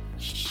just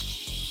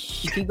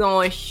keep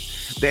going.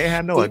 They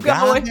had no Keep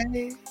going.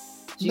 agave.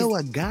 No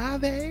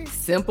agave.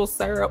 Simple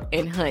syrup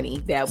and honey.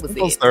 That was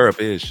Simple it. syrup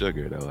is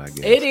sugar, though. I guess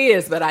It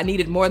is, but I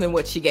needed more than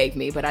what she gave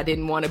me. But I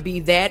didn't want to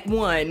be that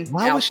one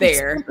Why out was she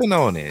there. sipping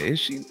on it? Is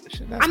she?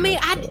 I mean,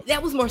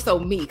 that was more so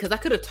me because I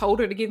could have told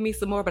her to give me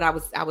some more, but I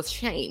was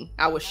shamed.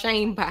 I was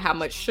shamed by how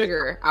much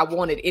sugar I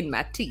wanted in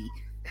my tea.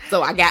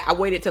 So I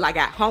waited till I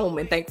got home,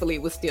 and thankfully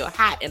it was still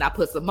hot, and I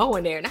put some more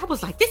in there, and I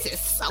was like, this is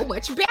so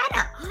much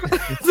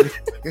better.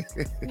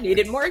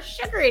 Needed more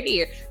sugar in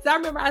here. So I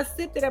remember I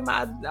sipped it, and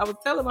I was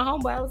telling my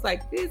homeboy, I was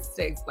like, this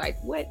tastes like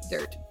wet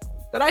dirt.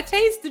 But I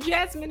taste the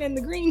jasmine and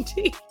the green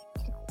tea.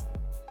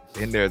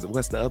 And there's,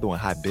 what's the other one?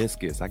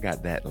 Hibiscus. I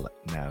got that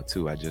now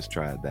too. I just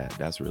tried that.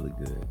 That's really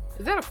good.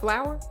 Is that a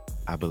flower?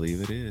 I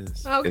believe it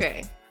is.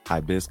 Okay.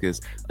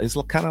 hibiscus. It's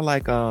kind of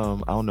like I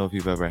don't know if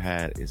you've ever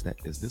had. Is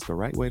this the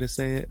right way to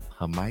say it?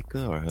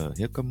 Jamaica or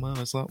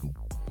jicama or something?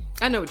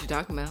 I know what you're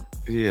talking about.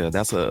 Yeah,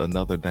 that's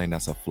another thing.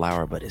 That's a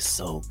flower, but it's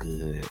so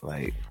good.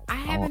 Like I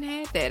haven't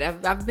had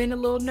that. I've been a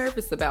little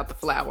nervous about the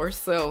flowers,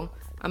 so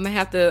I'm gonna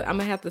have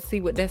to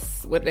see what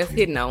that's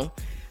hitting on.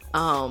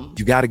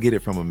 You got to get it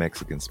from a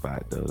Mexican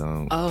spot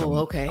though.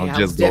 Okay. Don't I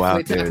just was go definitely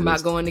out there. talking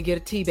about going to get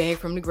a tea bag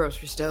from the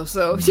grocery store.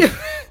 So,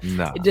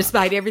 Nah.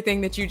 despite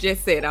everything that you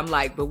just said, I'm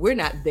like, but we're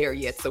not there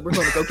yet. So we're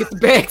going to go get the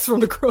bags from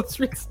the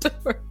grocery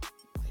store.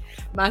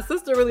 My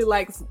sister really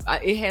likes.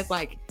 It has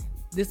like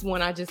this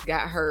one I just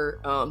got her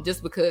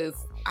just because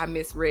I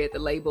misread the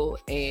label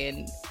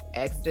and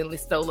accidentally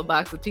stole a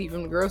box of tea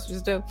from the grocery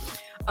store.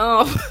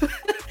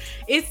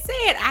 It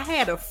said I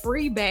had a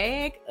free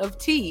bag of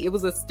tea. It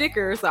was a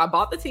sticker, so I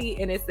bought the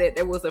tea, and it said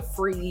there was a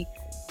free.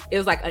 It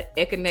was like an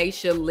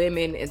echinacea,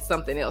 lemon, and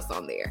something else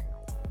on there.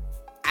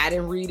 I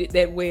didn't read it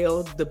that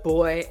well. The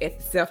boy at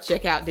the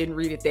self-checkout didn't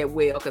read it that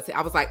well because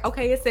I was like,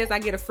 okay, it says I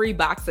get a free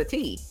box of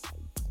tea.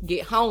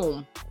 Get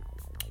home,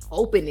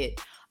 open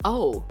it.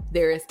 Oh,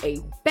 there is a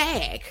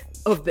bag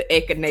of the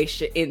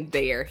echinacea in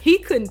there. He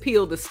couldn't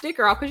peel the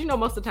sticker off because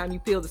most of the time you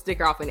peel the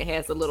sticker off and it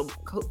has a little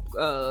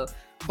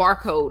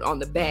barcode on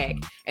the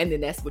bag, and then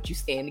that's what you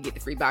scan to get the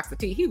free box of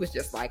tea. He was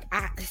just like,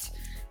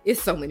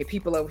 it's so many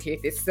people over here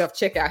at this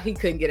self-checkout. He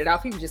couldn't get it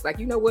off. He was just like,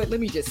 you know what? Let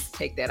me just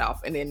take that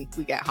off. And then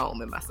we got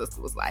home and my sister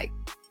was like,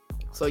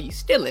 so you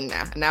stealing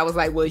now? And I was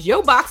like, well, it's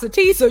your box of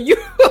tea, so you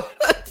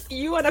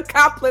an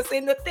accomplice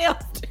in the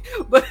theft.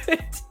 But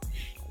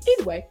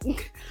anyway,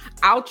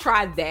 I'll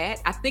try that.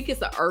 I think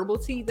it's a herbal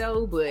tea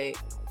though, but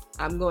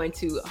I'm going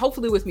to,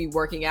 hopefully with me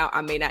working out,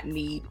 I may not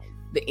need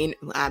I'm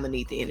gonna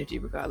need the energy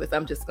regardless.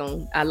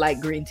 I like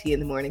green tea in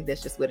the morning.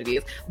 That's just what it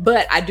is.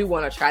 But I do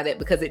want to try that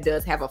because it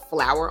does have a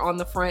flower on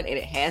the front and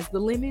it has the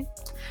lemon.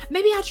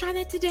 Maybe I'll try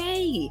that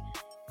today.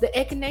 The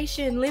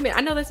echinacea and lemon.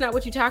 I know that's not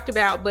what you talked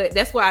about, but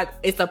that's why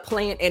it's a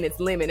plant and it's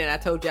lemon. And I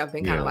told you I've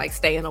been kind of like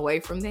staying away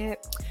from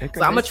that.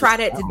 So I'm gonna try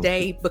that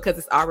today because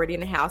it's already in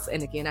the house.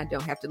 And again, I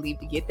don't have to leave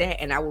to get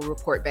that. And I will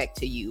report back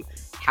to you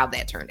how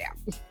that turned out.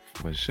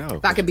 For sure.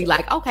 If I can be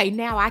like, okay,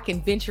 now I can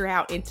venture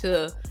out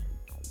into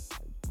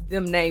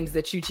them names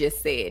that you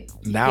just said.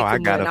 Now I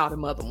got all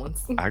them other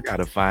ones. I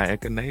gotta find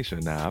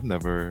echinacea now. I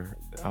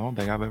don't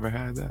think I've ever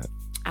had that.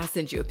 I'll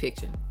send you a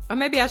picture. Or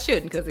maybe I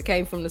shouldn't because it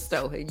came from the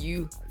store and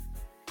you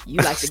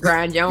like to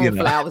grind your own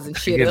flowers and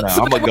shit up.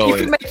 So I'm gonna go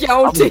and make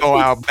your own tea. Go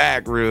out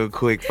back real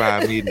quick,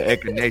 find me the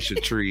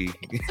echinacea tree.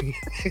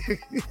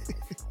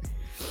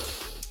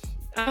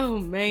 Oh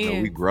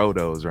man. We grow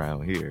those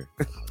around here.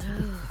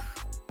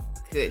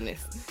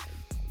 Goodness.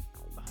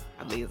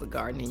 I believe there's a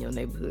garden in your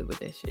neighborhood with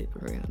that shit for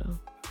real though.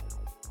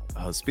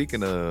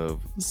 Speaking of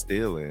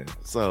stealing,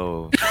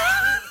 so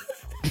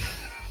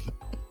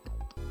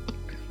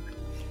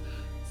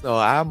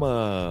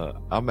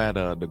I'm at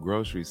the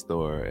grocery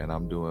store and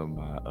I'm doing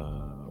my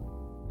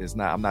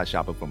I'm not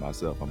shopping for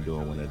myself. I'm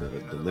doing one of the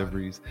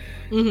deliveries,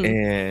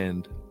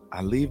 and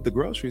I leave the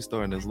grocery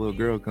store and this little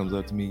girl comes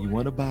up to me. You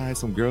want to buy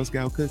some Girl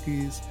Scout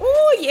cookies?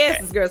 Oh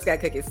yes, it's Girl Scout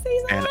cookies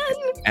season.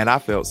 And I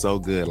felt so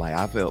good. Like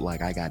I felt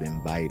like I got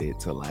invited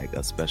to like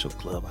a special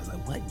club. I was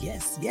like, what?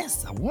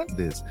 Yes, I want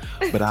this.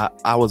 But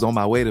I was on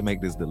my way to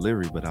make this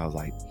delivery, but I was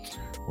like,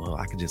 well,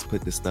 I can just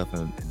put this stuff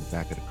in the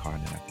back of the car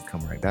and then I can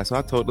come right back. So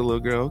I told the little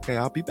girl, okay,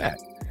 I'll be back.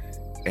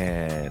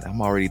 And I'm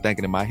already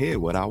thinking in my head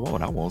what I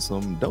want. I want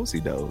some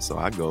Do-si-do. So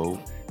I go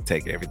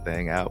take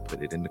everything out,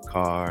 put it in the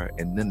car.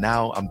 And then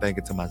now I'm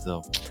thinking to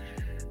myself,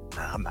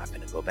 nah, I'm not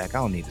going to go back. I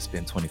don't need to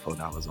spend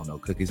 $24 on no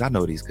cookies. I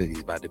know these cookies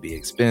about to be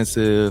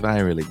expensive. I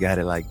ain't really got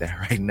it like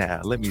that right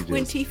now. Let me just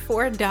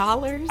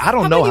 $24? I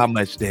don't know how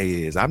much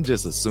they is. I'm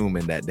just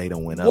assuming that they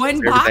don't went up.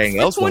 One box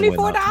for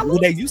 $24? Well,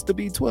 they used to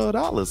be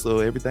 $12, so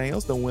everything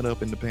else don't went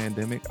up in the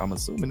pandemic. I'm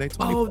assuming they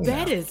 $24. Oh,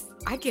 that now. Is,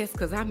 I guess,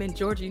 because I'm in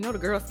Georgia. The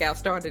Girl Scouts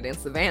started in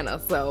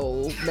Savannah,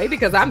 so maybe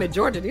because I'm in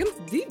Georgia,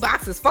 these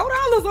boxes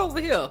 $4 over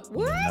here.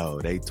 What?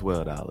 No, they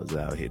 $12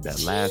 out here.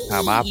 That last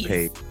time I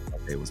paid,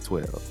 it was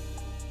 $12.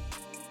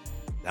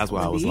 That's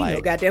why I was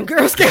like, goddamn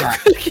Girl Scout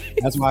cookies.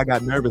 That's why I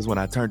got nervous when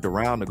I turned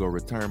around to go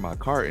return my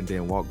cart and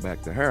then walk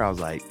back to her. I was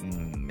like,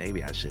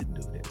 maybe I shouldn't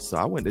do this. So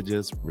I went to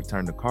just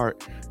return the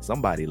cart.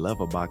 Somebody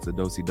left a box of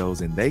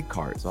Do-si-dos in their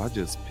cart. So I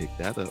just picked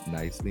that up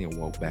nicely and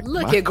walked back to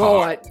my car. Look at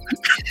God.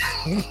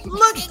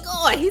 Look at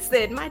God. He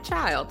said, my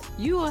child,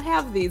 you will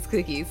have these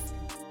cookies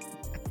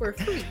for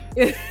free.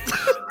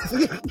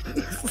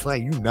 It's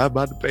like, you're not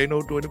about to pay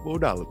no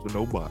 $24 for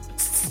no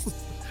box.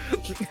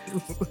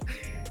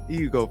 Here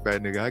you go,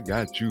 fat nigga. I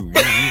got you.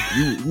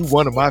 You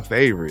one of my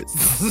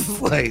favorites.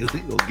 Like,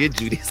 we gonna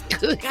get you this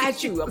cookie.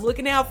 Got you. I'm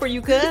looking out for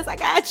you, cuz. I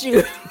got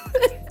you.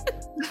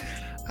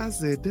 I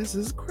said, this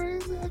is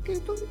crazy. I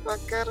can't believe I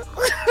got it.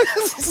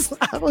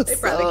 They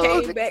probably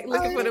came back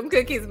looking for them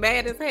cookies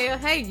mad as hell.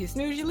 Hey, you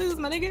snooze, you lose,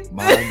 my nigga.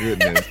 My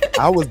goodness.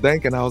 I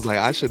was like,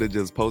 I should have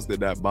just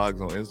posted that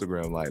box on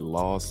Instagram, like,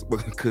 lost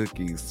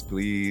cookies,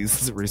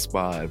 please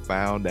respond.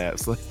 Found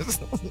apps.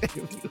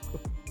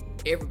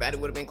 everybody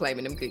would have been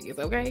claiming them cookies.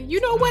 Okay,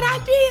 you know what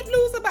I did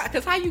lose about?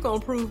 Because how you gonna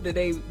prove that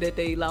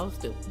they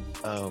lost them?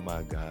 Oh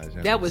my gosh,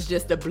 that was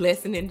just a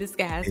blessing in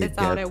disguise. That's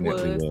all that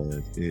was.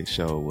 It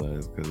sure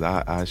was, because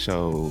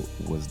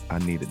I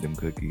needed them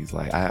cookies.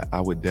 Like I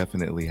would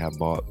definitely have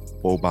bought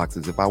 4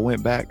 boxes. If I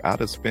went back,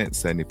 I'd have spent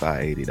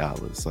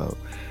 $75-$80. So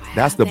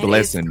that's the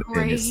blessing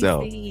in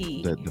itself.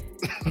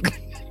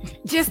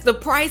 Just the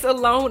price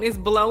alone is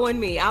blowing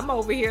me. I'm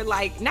over here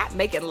like not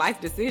making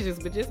life decisions,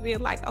 but just being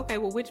like, okay,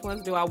 well, which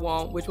ones do I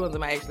want? Which ones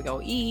am I actually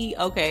gonna eat?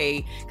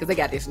 Okay, because they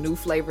got this new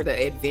flavor, the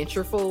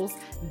Adventurefuls.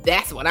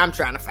 That's what I'm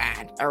trying to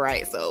find. All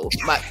right, so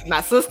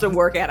my sister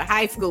work at a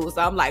high school,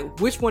 so I'm like,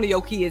 which one of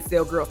your kids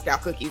sell Girl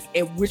Scout cookies,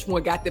 and which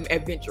one got them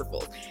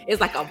Adventurefuls?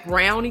 It's like a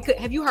brownie.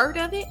 Have you heard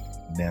of it?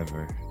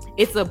 Never.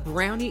 It's a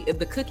brownie.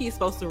 The cookie is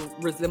supposed to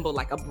resemble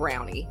like a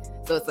brownie.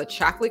 So it's a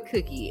chocolate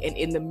cookie, and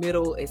in the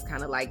middle is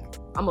kind of like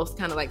almost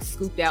kind of like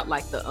scooped out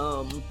like the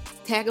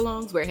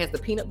tagalongs, where it has the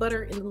peanut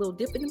butter in the little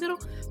dip in the middle.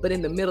 But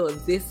in the middle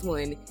of this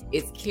one,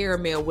 it's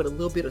caramel with a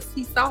little bit of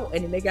sea salt,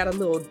 and then they got a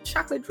little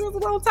chocolate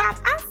drizzle on top.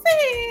 I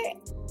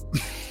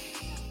said,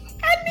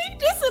 I need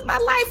this in my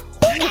life.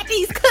 Who got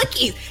these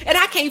cookies? And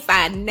I can't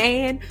find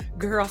Nan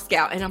Girl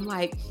Scout. And I'm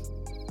like,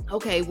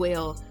 okay,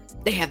 well,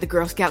 they have the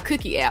Girl Scout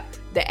cookie app.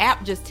 The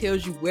app just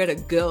tells you where to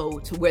go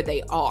to where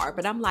they are.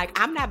 But I'm like,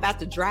 I'm not about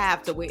to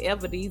drive to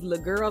wherever these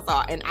little girls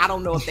are, and I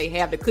don't know if they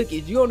have the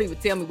cookies. You don't even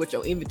tell me what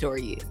your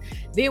inventory is.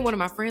 Then one of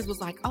my friends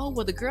was like, oh,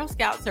 well, the Girl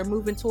Scouts are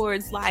moving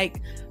towards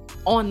like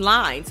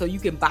online. So you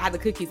can buy the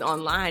cookies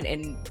online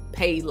and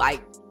pay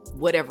like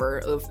whatever,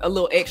 a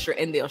little extra,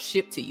 and they'll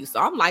ship to you.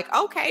 So I'm like,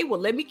 okay, well,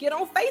 let me get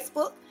on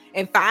Facebook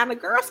and find a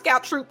Girl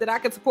Scout troop that I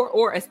can support,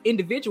 or an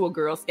individual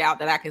Girl Scout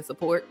that I can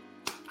support.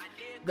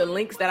 The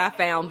links that I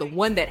found, the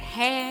one that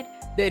had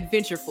the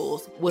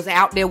Adventurefuls was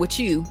out there with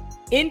you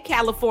in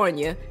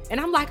California. And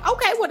I'm like,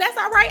 okay, well, that's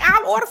all right.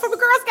 I'll order from a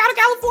Girl Scout of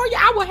California.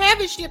 I will have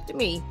it shipped to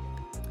me.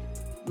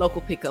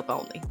 Local pickup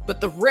only.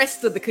 But the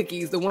rest of the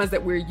cookies, the ones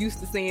that we're used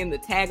to seeing, the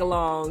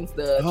tagalongs,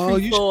 the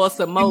trefoil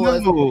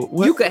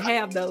Samoas, you could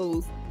have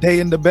those. They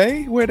in the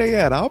Bay? Where they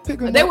at? I'll pick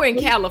them up. They were in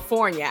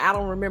California. I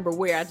don't remember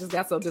where. I just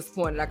got so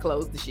disappointed I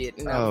closed the shit.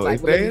 And I was like,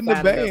 if they're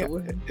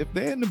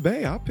in the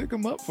Bay, I'll pick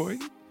them up for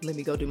you. Let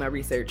me go do my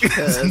research,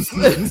 because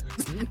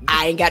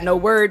I ain't got no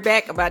word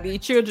back about these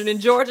children in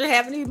Georgia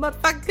having these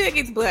motherfucking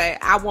cookies, but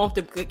I want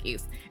them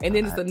cookies. And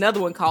then there's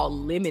another one called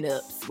Lemon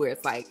Ups, where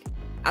it's like,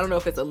 I don't know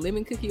if it's a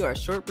lemon cookie or a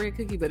shortbread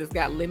cookie, but it's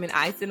got lemon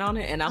icing on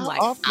it. And I'm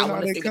like, I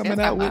want to see coming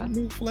out with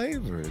new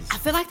flavors. I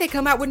feel like they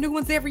come out with new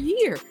ones every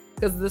year,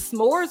 because the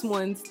s'mores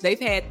ones, they've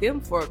had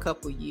them for a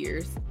couple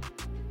years.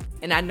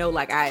 And I know,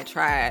 like, I had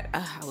tried,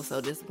 I was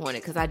so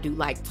disappointed, because I do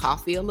like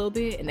toffee a little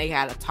bit, and they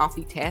had a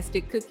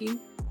toffee-tastic cookie.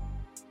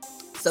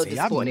 So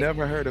disappointed. I've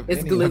never heard of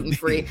it's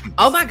gluten-free.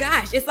 Oh my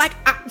gosh, it's like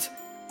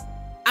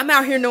I'm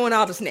out here knowing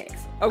all the snacks.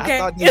 Okay, I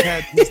thought you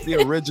had just the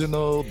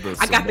original.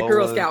 I got the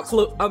Girl Scout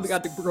plug. I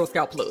got the Girl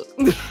Scout plug.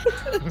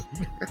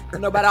 I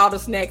know about all the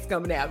snacks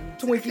coming out.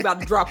 Twinkie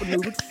about to drop a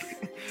noodle.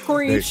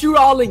 Cream shoot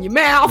all in your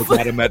mouth.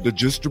 Got them at the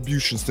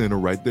distribution center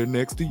right there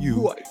next to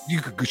you. What?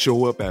 You could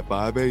show up at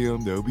 5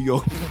 a.m. They'll be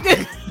open.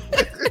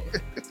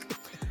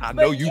 I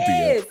know you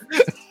be.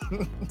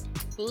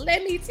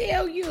 Let me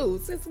tell you,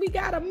 since we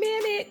got a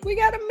minute,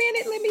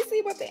 let me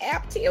see what the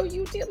app tell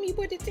you. Tell me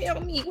what it tell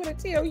me, what it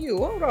tell you.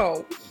 Hold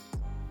on.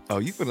 Oh,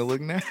 you finna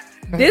look now?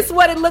 This is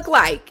what it look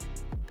like.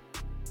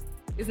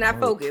 It's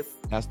not focused.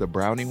 That's the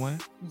brownie one?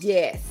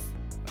 Yes.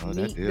 Oh,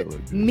 that did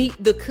look good.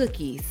 Meet the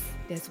cookies.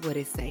 That's what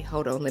it say.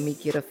 Hold on, let me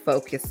get a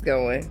focus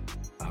going.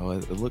 Oh,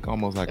 it look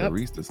almost like a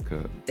Reese's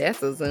cup.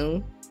 That's a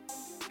zoom.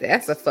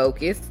 That's a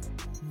focus.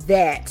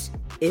 That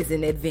is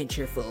an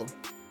Adventureful.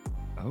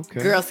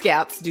 Okay. Girl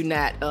Scouts do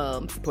not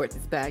support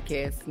this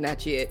podcast,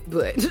 not yet,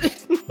 but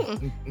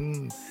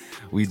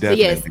we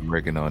definitely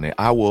working on it.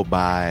 I will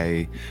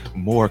buy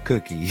more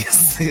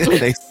cookies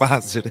if they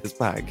sponsor this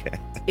podcast.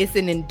 It's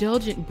an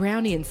indulgent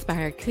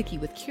brownie-inspired cookie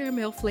with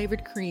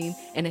caramel-flavored cream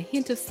and a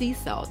hint of sea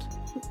salt.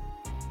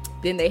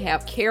 Then they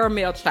have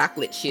caramel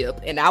chocolate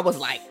chip, and I was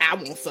like, I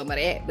want some of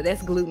that, but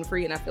that's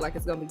gluten-free, and I feel like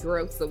it's gonna be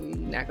gross, so we're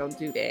not gonna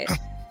do that.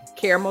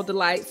 Caramel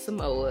Delight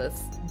Samoas,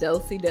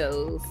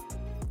 Do-si-dos,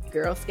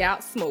 Girl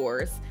Scout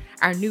s'mores,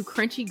 our new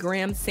crunchy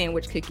graham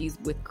sandwich cookies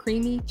with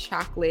creamy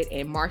chocolate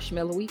and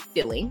marshmallowy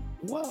filling.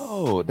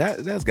 Whoa,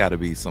 that's got to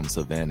be some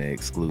Savannah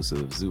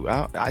exclusives.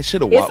 I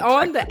should have. It's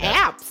on the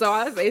app, so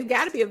it's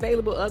got to be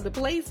available other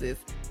places.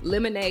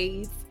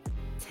 Lemonades,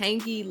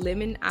 tangy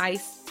lemon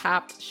ice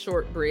topped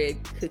shortbread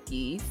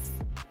cookies.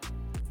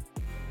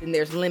 Then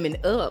there's Lemon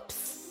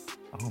Ups,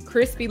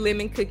 crispy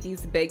lemon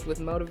cookies baked with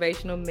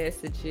motivational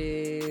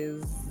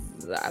messages.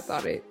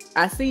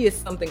 I see it's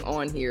something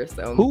on here.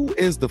 So who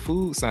is the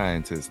food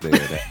scientist there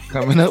that's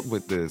coming up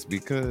with this?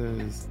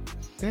 Because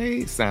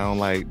they sound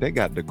like they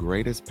got the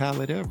greatest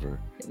palate ever.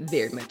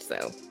 Very much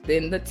so.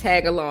 Then the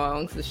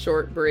tagalongs, the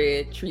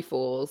shortbread,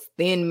 trefoils,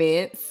 thin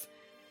mints.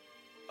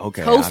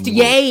 Okay.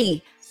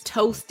 Toast-yay.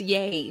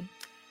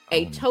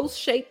 A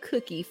toast-shaped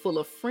cookie full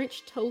of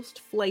French toast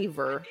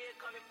flavor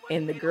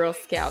and the Girl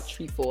Scout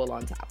trefoil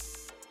on top.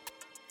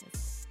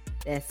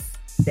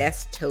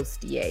 That's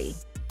toasty.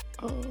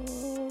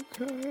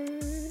 Okay.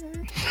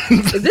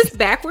 Is this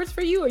backwards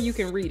for you, or you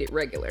can read it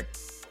regular?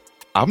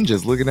 I'm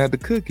just looking at the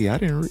cookie. I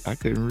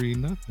couldn't read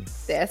nothing.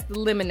 That's the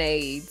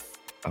lemonades.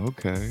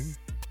 Okay.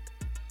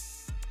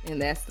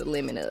 And that's the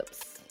lemon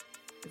ups.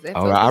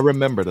 Oh, I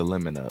remember the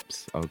lemon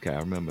ups. Okay, I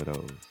remember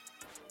those.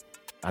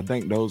 I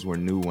think those were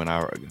new when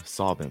I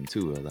saw them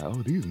too. I was like,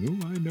 oh, these new?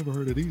 I ain't never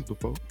heard of these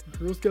before.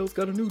 Girl Scouts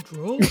got a new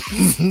draw.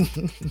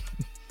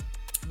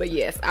 But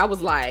yes, I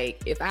was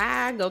like, if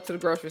I go to the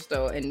grocery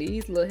store and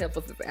these little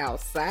heifers is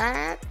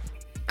outside,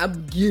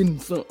 I'm getting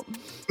some.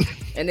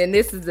 And then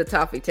this is the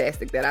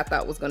Toffee-tastic that I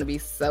thought was going to be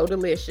so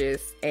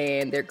delicious,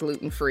 and they're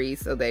gluten-free,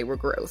 so they were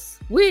gross.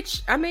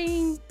 Which, I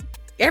mean,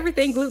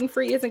 everything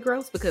gluten-free isn't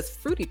gross, because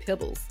Fruity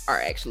Pebbles are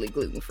actually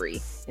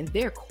gluten-free, and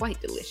they're quite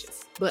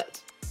delicious.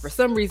 But for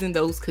some reason,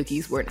 those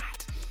cookies were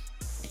not.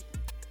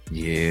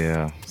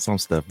 Yeah, some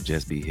stuff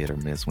just be hit or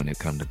miss when it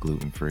comes to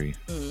gluten-free.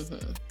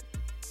 Mm-hmm.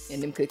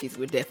 And them cookies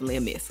were definitely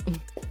a miss.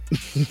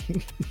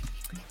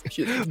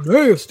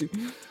 Nasty.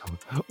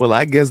 Well,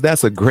 I guess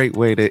that's a great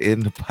way to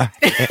end the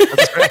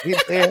podcast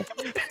right there.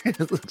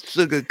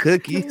 Sugar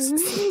cookies.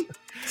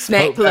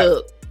 Snack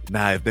plug.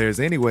 Now, if there's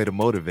any way to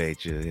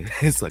motivate you,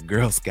 it's a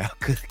Girl Scout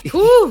cookie.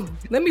 Whew,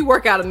 let me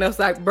work out enough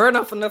so I can burn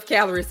off enough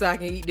calories so I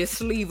can eat this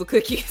sleeve of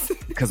cookies.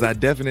 Because I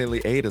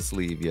definitely ate a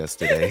sleeve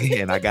yesterday,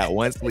 and I got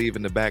one sleeve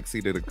in the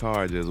backseat of the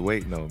car just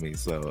waiting on me.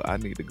 So I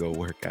need to go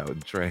work out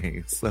and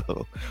train.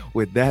 So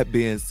with that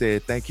being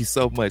said, thank you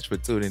so much for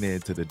tuning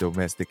in to the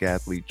Domestic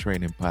Athlete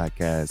Training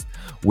Podcast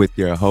with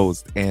your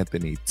host,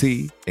 Anthony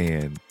T.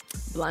 and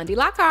Blondie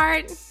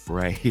Lockhart.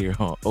 Right here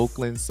on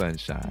Oakland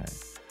Sunshine.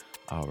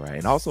 All right.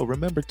 And also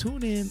remember,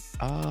 tune in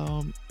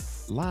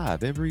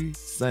live every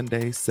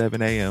Sunday,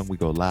 7 a.m. We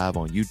go live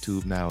on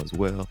YouTube now as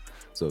well.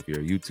 So if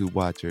you're a YouTube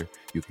watcher,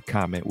 you can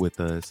comment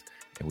with us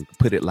and we can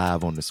put it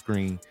live on the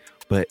screen.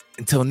 But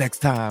until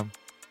next time,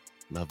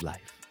 love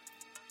life.